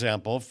 for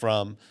example,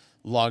 from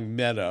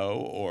Longmeadow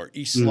or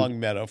East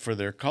Longmeadow for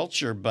their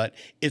culture, but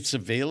it's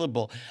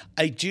available.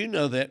 I do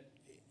know that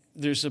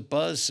there's a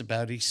buzz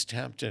about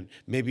Easthampton.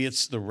 Maybe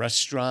it's the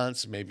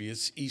restaurants, maybe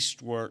it's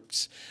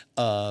Eastworks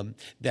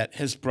that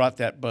has brought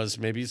that buzz.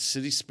 Maybe it's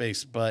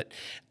Cityspace, but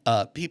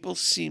people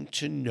seem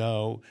to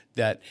know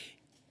that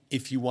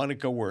if you want to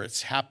go where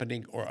it's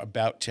happening or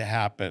about to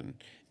happen,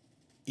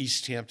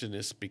 Easthampton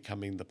is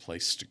becoming the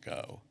place to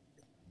go.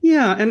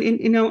 Yeah, and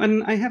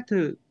and I have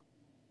to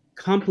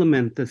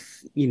compliment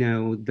this,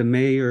 the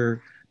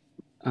mayor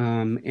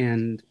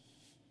and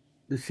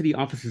the city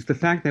offices. The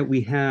fact that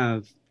we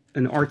have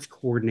an arts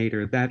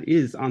coordinator that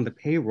is on the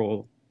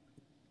payroll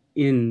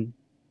in,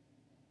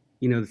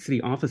 the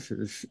city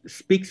offices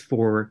speaks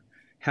for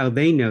how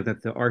they know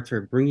that the arts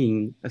are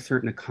bringing a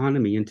certain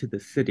economy into the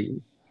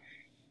city,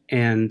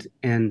 and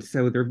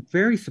so they're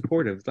very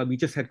supportive. Like we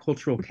just had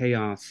Cultural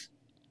Chaos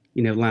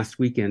last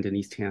weekend in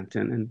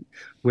Easthampton, and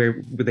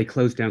where they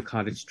closed down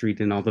Cottage Street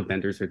and all the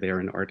vendors are there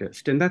and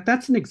artists. And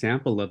that's an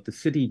example of the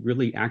city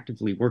really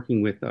actively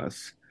working with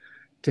us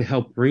to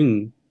help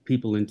bring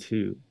people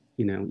into,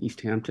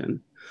 Easthampton.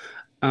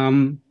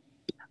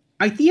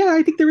 I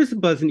think there is a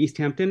buzz in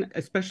Easthampton,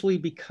 especially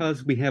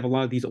because we have a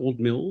lot of these old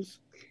mills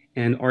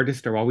and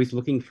artists are always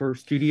looking for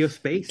studio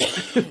space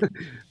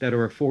that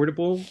are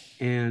affordable.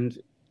 And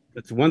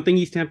that's one thing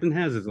Easthampton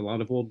has is a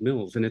lot of old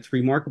mills, and it's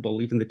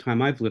remarkable. Even the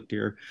time I've lived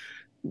here,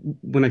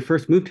 when I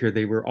first moved here,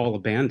 they were all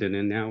abandoned,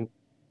 and now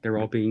they're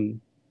all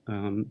being,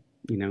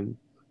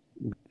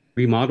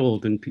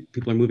 remodeled, and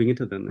people are moving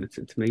into them. It's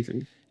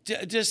amazing.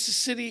 Does the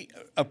city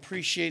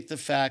appreciate the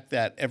fact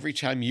that every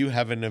time you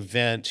have an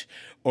event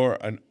or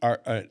an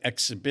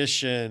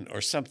exhibition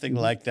or something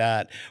like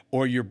that,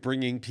 or you're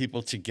bringing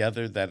people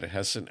together, that it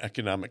has an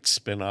economic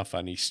spin-off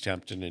on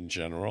Easthampton in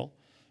general?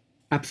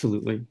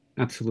 Absolutely.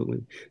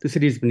 Absolutely. The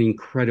city has been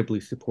incredibly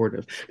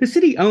supportive. The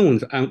city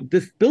owns,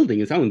 this building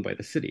is owned by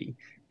the city,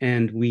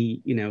 and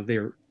we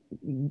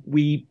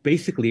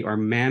basically are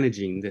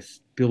managing this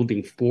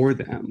building for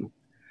them.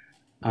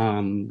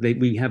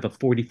 We have a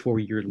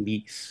 44-year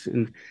lease,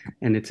 and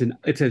it's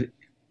a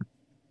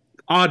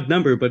odd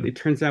number, but it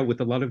turns out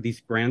with a lot of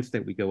these grants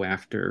that we go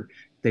after,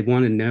 they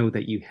want to know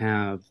that you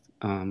have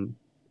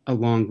a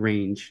long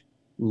range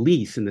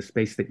lease in the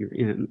space that you're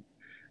in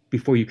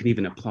before you can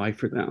even apply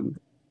for them.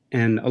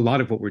 And a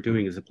lot of what we're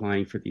doing is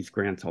applying for these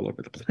grants all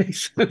over the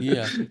place.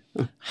 Yeah.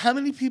 How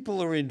many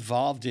people are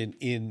involved in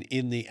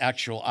the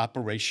actual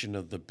operation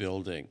of the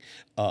building,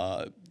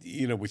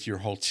 with your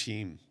whole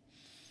team?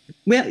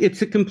 Well,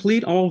 it's a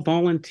complete all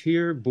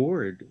volunteer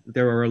board.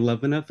 There are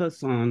 11 of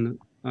us on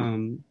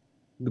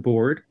the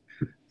board,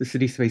 the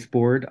Cityspace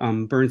board.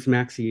 Burns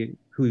Maxey,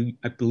 who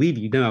I believe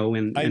you know,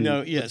 and I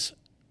know, yes,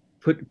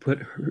 put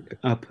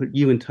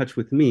you in touch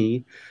with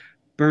me.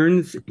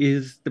 Burns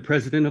is the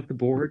president of the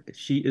board.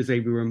 She is a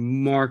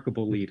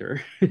remarkable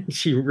leader.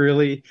 She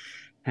really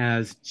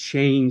has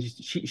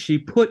changed. She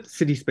put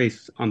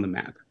Cityspace on the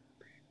map.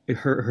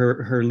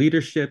 Her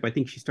leadership, I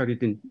think she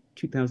started in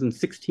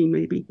 2016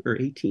 maybe, or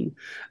 18.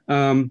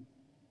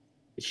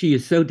 She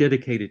is so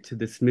dedicated to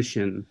this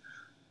mission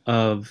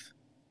of,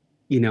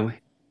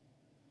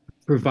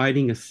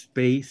 providing a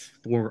space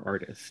for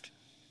artists,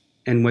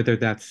 and whether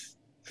that's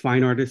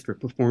fine artist or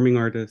performing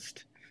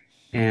artist,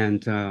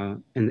 and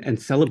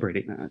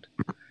celebrating that.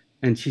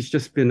 And she's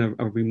just been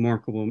a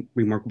remarkable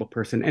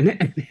person,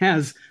 and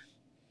has,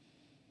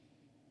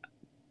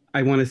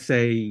 I want to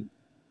say,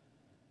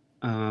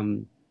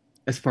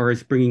 as far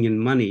as bringing in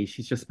money,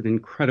 she's just been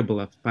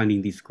incredible at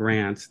finding these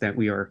grants that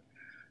we are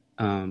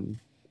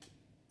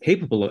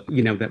capable of,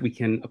 that we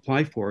can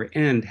apply for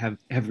and have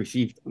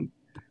received them.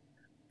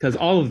 Because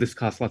all of this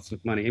costs lots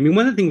of money. I mean,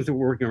 one of the things that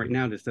we're working on right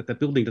now is that the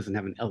building doesn't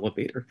have an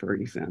elevator, for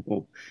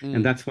example,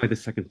 and that's why the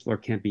second floor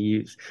can't be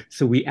used.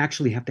 So we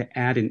actually have to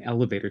add an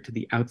elevator to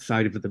the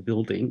outside of the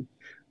building,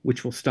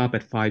 which will stop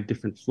at 5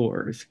 different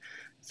floors.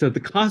 So the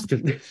cost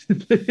of this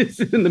is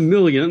in the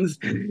millions,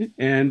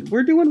 and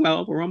we're doing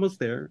well. We're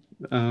almost there,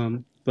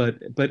 but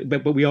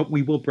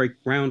we will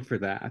break ground for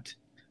that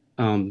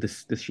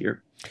this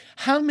year.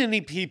 How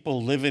many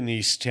people live in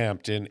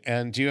Easthampton,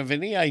 and do you have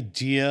any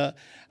idea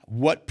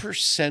what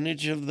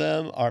percentage of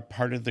them are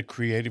part of the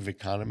creative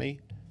economy?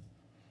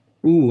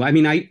 Ooh, I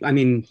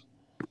mean,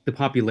 the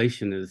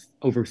population is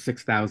over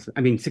 6,000.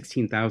 I mean,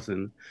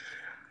 16,000.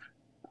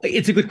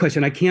 It's a good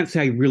question. I can't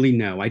say I really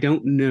know. I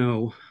don't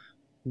know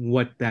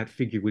what that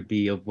figure would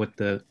be of what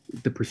the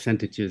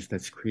percentage is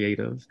that's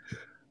creative.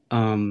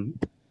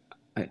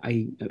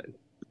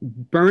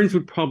 Burns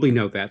would probably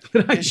know that.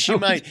 But she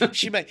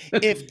might.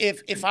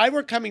 If I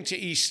were coming to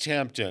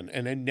Easthampton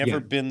and had never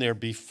been there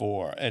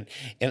before, and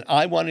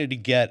I wanted to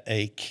get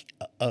a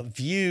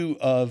view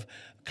of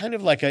kind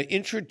of like an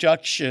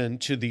introduction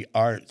to the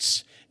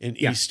arts in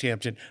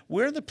Easthampton,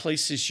 where are the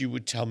places you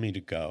would tell me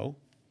to go?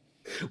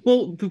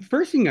 Well, the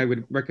first thing I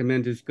would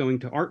recommend is going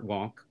to Art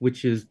Walk,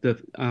 which is the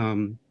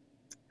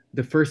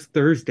first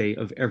Thursday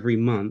of every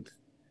month.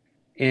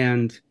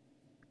 And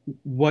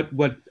what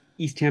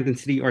Easthampton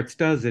City Arts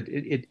does,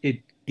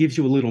 it gives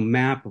you a little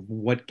map of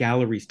what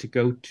galleries to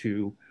go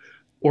to,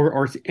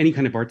 or any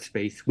kind of art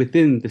space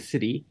within the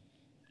city.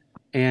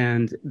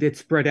 and it's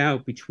spread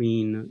out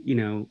between,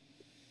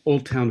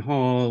 Old Town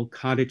Hall,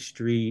 Cottage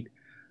Street,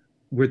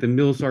 where the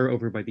mills are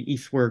over by the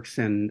Eastworks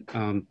and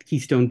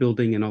Keystone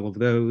Building and all of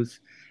those.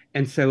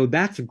 And so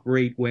that's a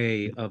great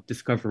way of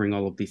discovering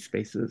all of these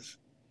spaces.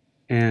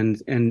 And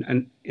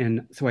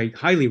so I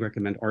highly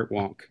recommend Art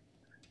Walk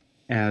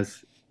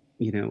as,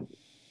 an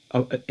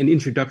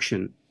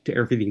introduction to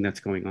everything that's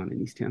going on in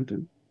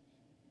Easthampton.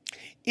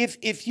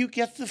 If you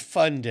get the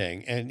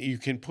funding and you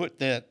can put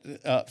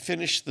that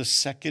finish the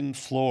second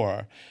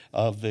floor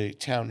of the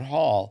town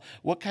hall,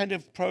 what kind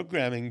of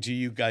programming do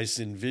you guys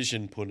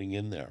envision putting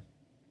in there?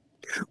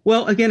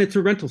 Well, again, it's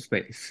a rental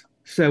space,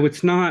 so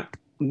it's not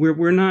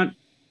we're not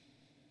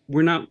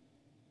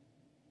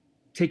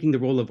taking the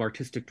role of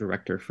artistic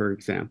director, for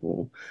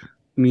example.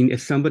 I mean,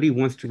 if somebody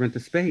wants to rent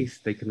the space,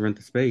 they can rent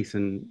the space,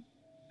 and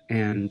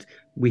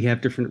we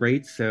have different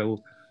rates.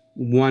 So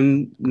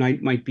one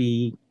night might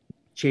be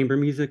chamber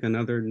music,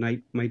 another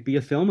night might be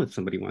a film if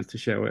somebody wants to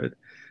show it,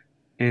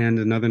 and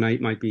another night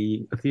might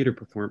be a theater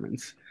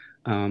performance.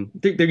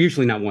 They're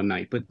usually not one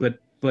night, but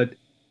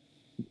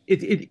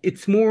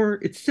it's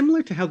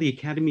similar to how the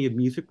Academy of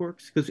Music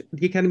works, because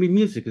the Academy of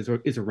Music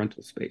is a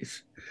rental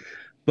space,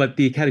 but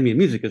the Academy of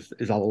Music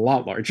is a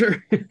lot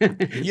larger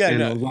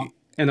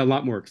and a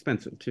lot more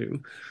expensive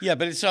too. Yeah,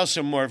 but it's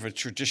also more of a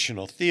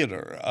traditional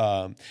theater.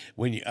 I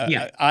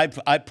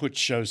put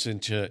shows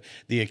into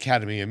the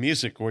Academy of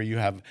Music where you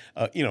have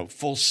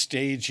full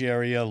stage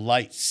area,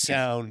 light,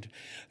 sound,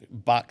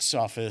 box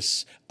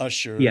office,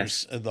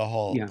 ushers, the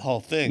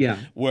whole thing. Yeah.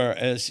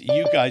 Whereas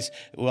you guys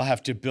will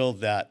have to build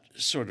that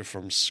sort of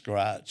from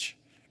scratch.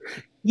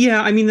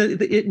 Yeah, I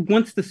mean,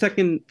 once the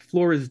second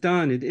floor is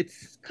done,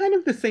 it's kind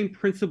of the same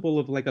principle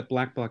of like a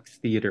black box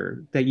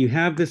theater, that you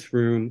have this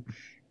room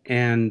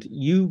and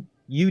you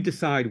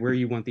decide where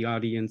you want the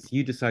audience,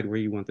 you decide where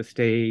you want the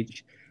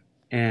stage,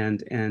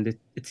 and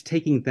it's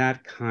taking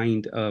that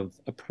kind of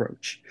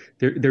approach.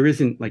 There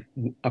isn't like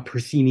a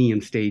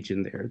proscenium stage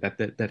in there,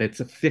 that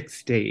it's a fixed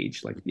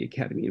stage like the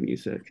Academy of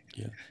Music.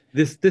 Yeah.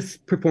 This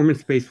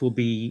performance space will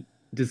be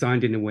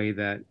designed in a way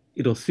that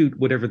it'll suit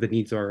whatever the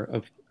needs are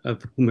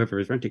of whomever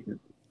is renting it.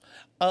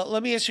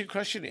 Let me ask you a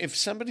question. If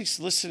somebody's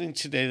listening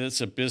today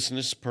that's a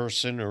business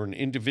person or an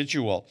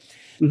individual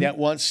that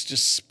wants to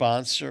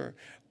sponsor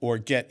or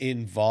get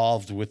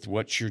involved with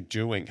what you're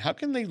doing, how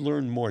can they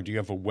learn more? Do you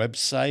have a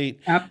website?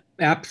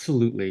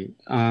 Absolutely.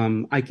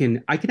 I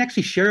can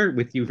actually share it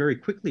with you very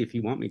quickly if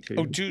you want me to.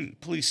 Oh,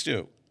 please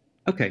do.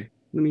 Okay,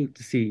 let me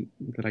see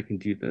that I can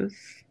do this.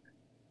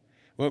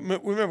 Well,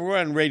 remember, we're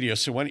on radio,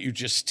 so why don't you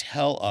just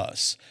tell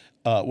us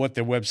what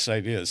the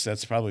website is?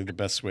 That's probably the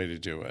best way to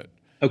do it.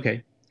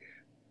 Okay.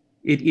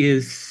 It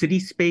is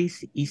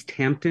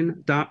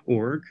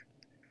cityspaceeasthampton.org,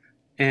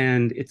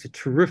 and it's a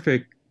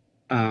terrific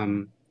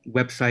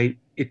website.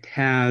 It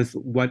has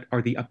what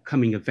are the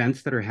upcoming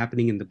events that are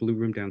happening in the Blue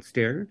Room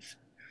downstairs.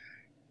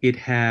 It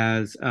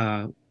has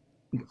an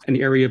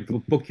area to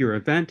book your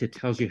event. It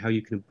tells you how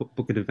you can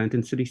book an event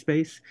in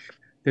Cityspace.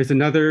 There's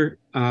another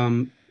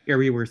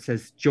area where it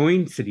says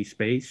join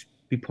Cityspace,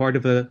 be part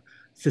of a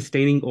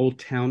sustaining old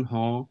town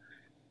hall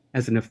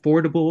as an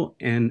affordable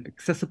and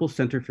accessible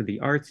center for the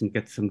arts, and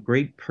get some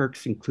great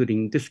perks,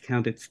 including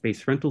discounted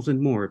space rentals and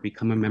more.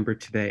 Become a member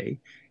today.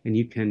 And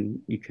you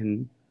can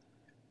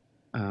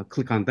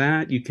click on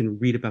that. You can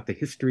read about the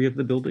history of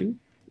the building.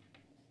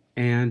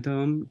 And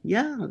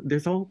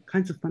there's all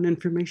kinds of fun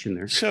information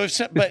there. So,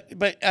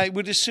 but I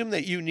would assume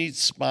that you need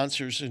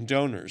sponsors and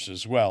donors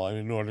as well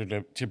in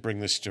order to bring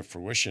this to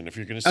fruition. If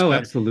you're going to spend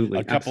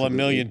a couple of $1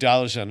 million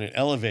on an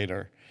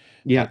elevator,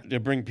 to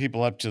bring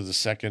people up to the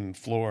second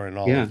floor and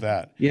all of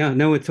that. Yeah,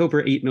 no, it's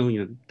over 8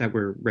 million that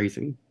we're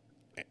raising,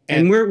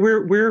 and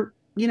we're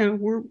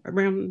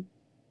around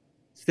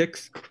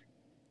 6.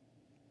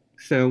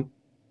 So,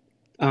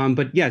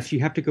 but yes,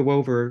 you have to go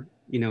over.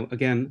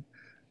 Again,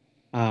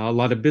 a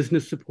lot of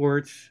business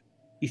supports.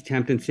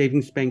 Easthampton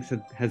Savings Bank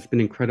has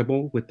been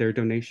incredible with their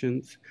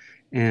donations,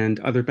 and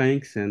other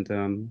banks. And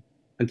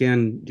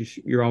again,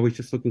 you're always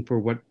just looking for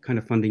what kind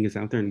of funding is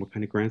out there and what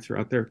kind of grants are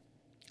out there.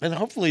 And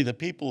hopefully the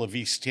people of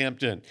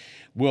Easthampton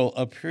will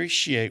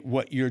appreciate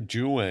what you're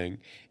doing,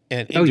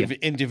 and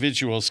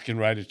individuals can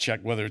write a check,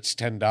 whether it's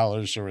 $10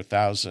 or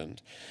 $1,000.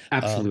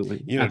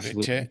 Absolutely.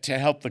 Absolutely. To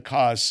help the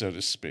cause, so to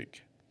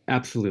speak.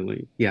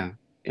 Absolutely. Yeah.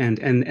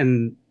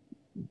 And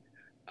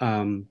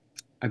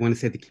I want to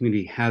say the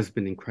community has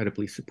been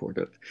incredibly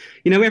supportive.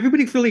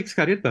 Everybody's really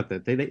excited about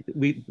that.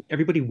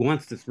 Everybody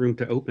wants this room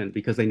to open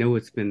because they know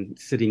it's been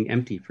sitting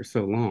empty for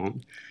so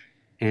long.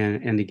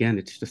 And again,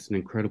 it's just an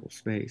incredible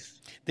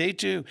space. They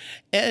do.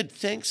 Ed,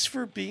 thanks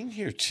for being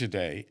here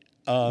today.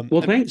 Thank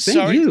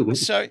you.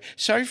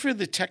 Sorry for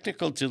the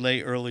technical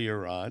delay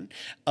earlier on.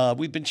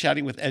 We've been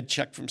chatting with Ed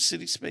Check from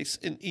Cityspace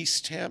in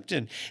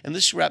Easthampton, and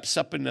this wraps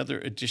up another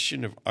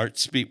edition of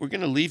Artsbeat. We're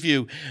going to leave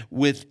you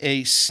with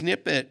a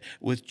snippet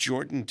with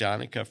Jordan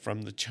Donica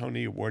from the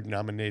Tony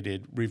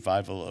Award-nominated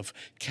revival of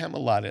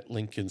Camelot at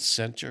Lincoln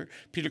Center.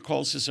 Peter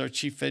Coles is our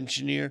chief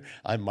engineer.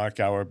 I'm Mark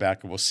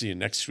Auerbach, and we'll see you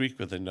next week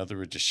with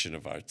another edition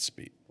of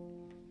Artsbeat.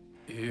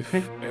 If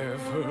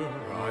ever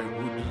I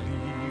would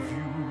leave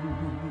you,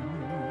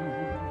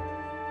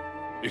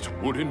 it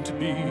wouldn't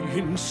be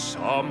in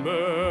summer.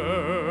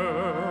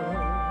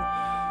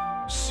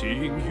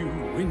 Seeing you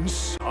in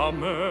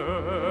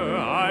summer,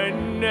 I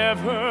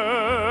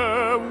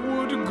never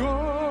would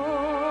go.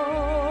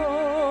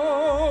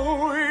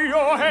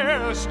 Your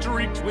hair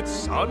streaked with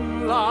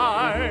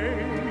sunlight,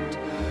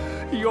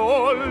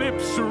 your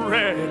lips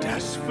red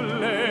as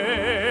flame,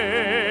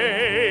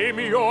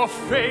 your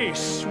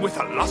face with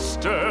a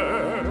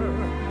luster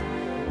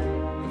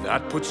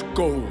that puts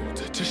gold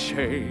to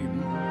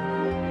shame.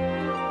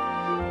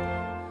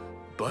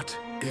 But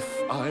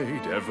if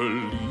I'd ever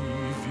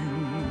leave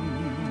you,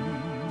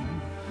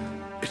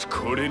 it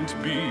couldn't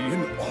be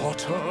in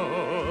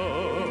autumn.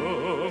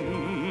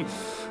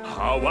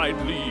 How I'd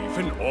leave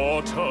in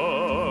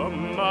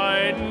autumn,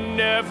 I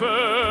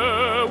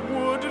never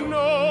would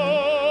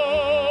know.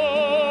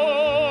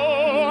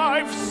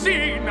 I've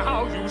seen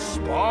how you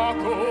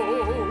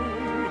sparkle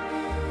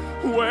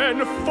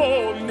when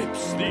fall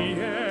nips the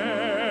air.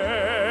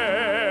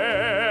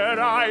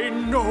 I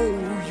know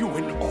you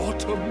in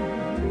autumn,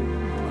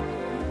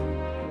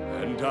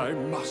 and I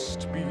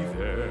must be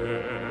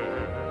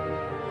there.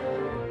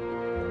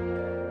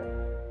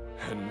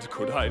 And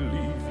could I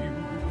leave you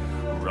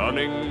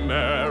running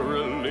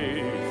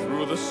merrily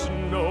through the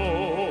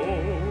snow,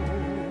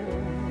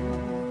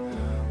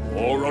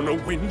 or on a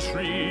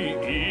wintry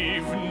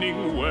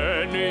evening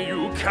when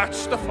you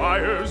catch the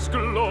fire's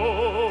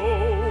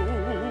glow?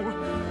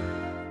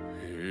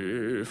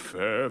 If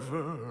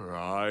ever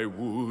I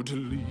would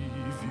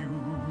leave you,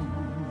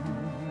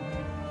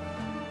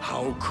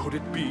 how could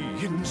it be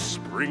in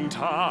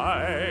springtime,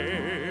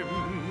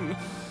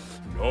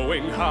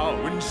 knowing how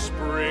in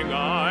spring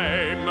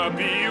I'm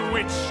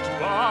bewitched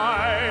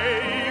by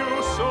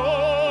you so?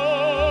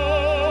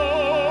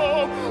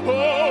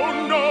 Oh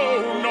no,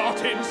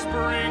 not in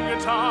springtime,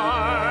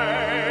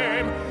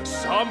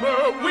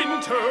 summer,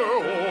 winter,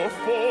 or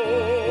fall.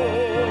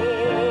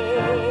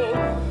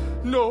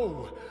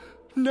 No,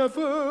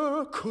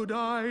 never could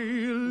I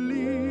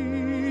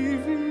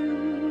leave you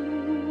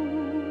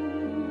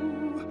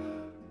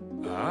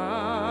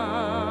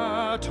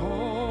at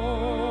all.